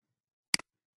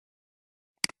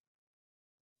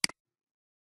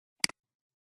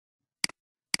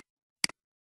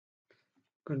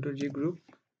কন্ট্রোল জি গ্রুপ,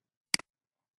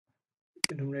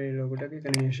 আমরা এই লোগোটাকে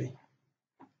এখানে নিয়ে আসি।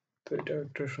 তো এটা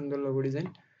একটা সুন্দর লোগো ডিজাইন।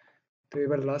 তো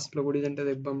এবার লাস্ট লোগো ডিজাইনটা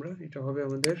দেখবো আমরা, এটা হবে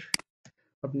আমাদের,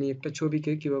 আপনি একটা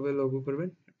ছবিকে কিভাবে লোগো করবেন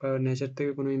বা নেচার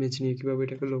থেকে কোনো ইমেজ নিয়ে কিভাবে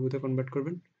এটাকে লোগোতে কনভার্ট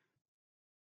করবেন।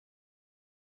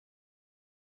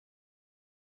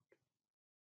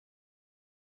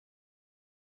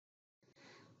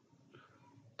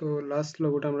 তো লাস্ট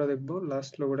লোগোটা আমরা দেখবো,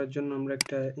 লাস্ট লোগোটার জন্য আমরা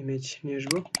একটা ইমেজ নিয়ে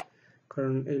আসবো,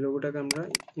 কারণ এই লোগোটাকে আমরা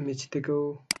ইমেজ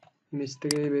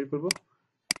থেকে বের করব।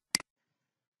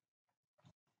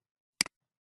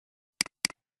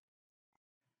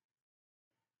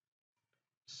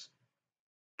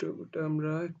 তো ওটা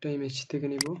আমরা একটা ইমেজ থেকে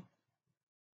নিব,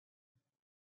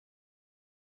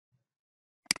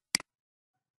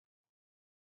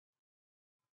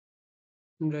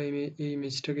 আমরা এই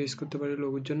ইমেজটাকে ইউজ করতে পারি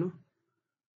লোগোর জন্য,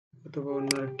 অথবা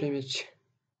অন্য একটা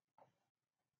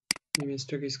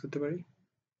ইমেজটাকে ইউজ করতে পারি।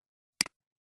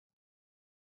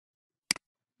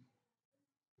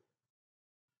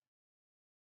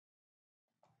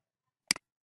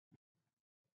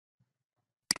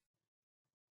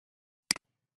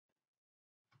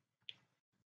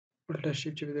 অল্টার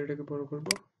শিফট চেপে ধরে এটাকে বড় করব,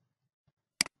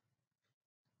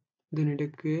 দেন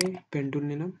এটাকে পেন টুল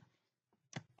নিলাম,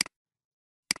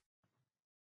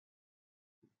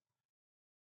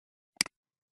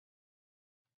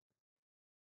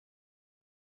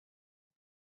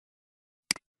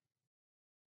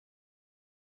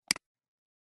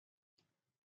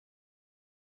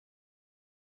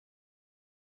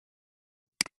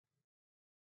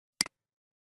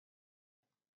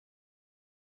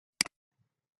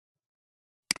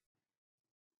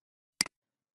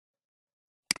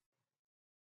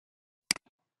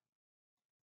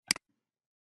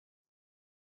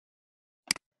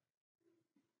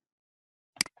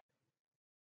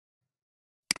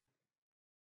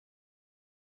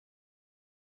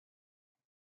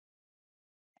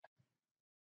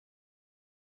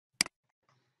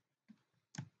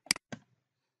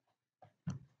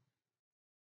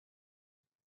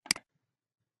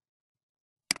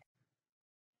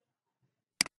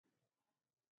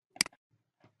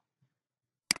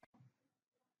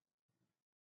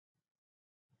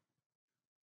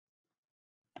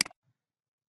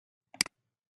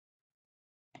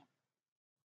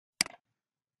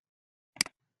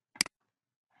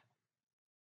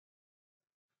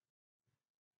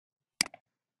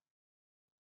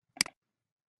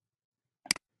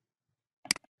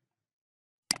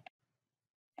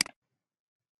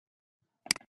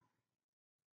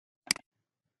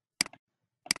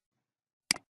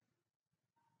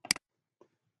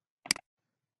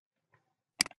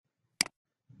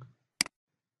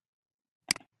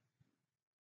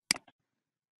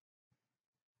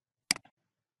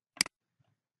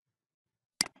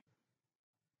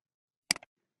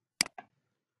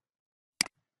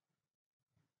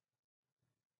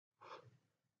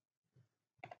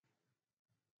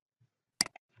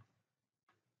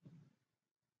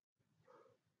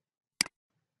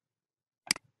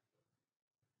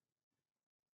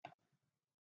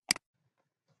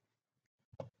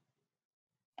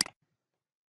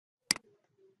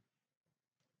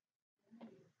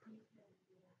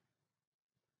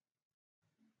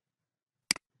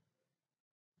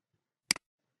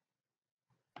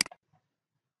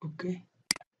 ওকে,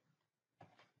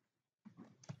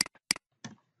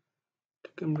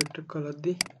 আমরা একটা কালার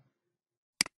দিই,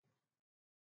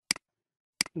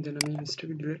 দেন আমি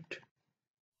ইমেজটাকে ডিলিট।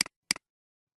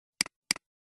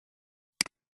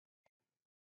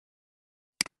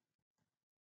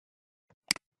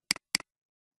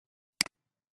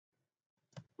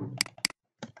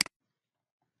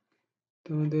 তো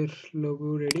আমাদের লোগো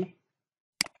রেডি।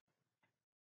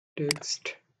 টেক্সট,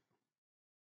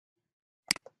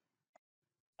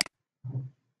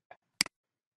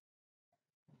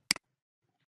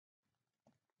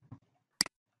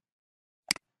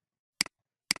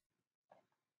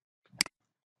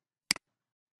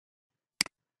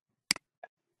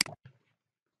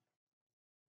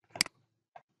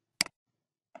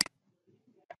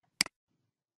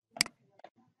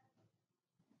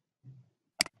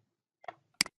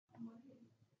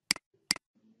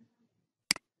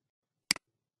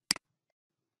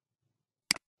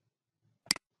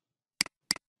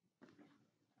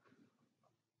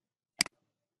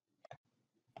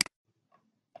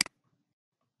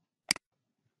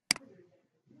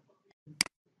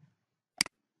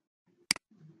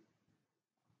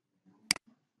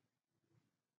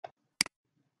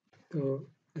 তো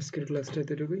আজকের ক্লাসটা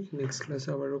এতটুকুই। নেক্সট ক্লাসে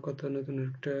আবারও কত নতুন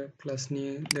একটা ক্লাস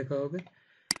নিয়ে দেখা হবে।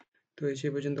 তো এই সে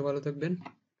পর্যন্ত ভালো থাকবেন,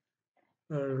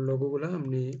 আর লোগোগুলো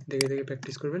আপনি দেখে দেখে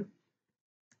প্র্যাকটিস করবেন।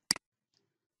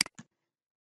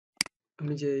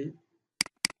 আমি যে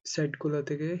সাইটগুলো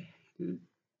থেকে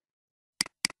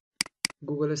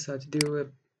গুগলে সার্চ দিয়েও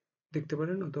দেখতে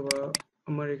পারেন, অথবা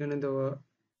আমার এখানে দেওয়া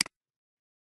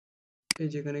এই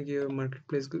যেখানে গিয়ে মার্কেট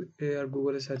প্লেস আর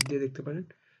গুগলে সার্চ দিয়ে দেখতে পারেন।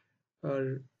 আর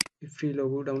ফ্রি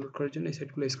লোগো ডাউনলোড করার জন্য এই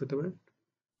সাইটগুলো ইউজ করতে পারেন।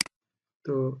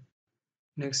 তো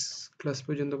নেক্সট ক্লাস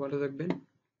পর্যন্ত ভালো থাকবেন।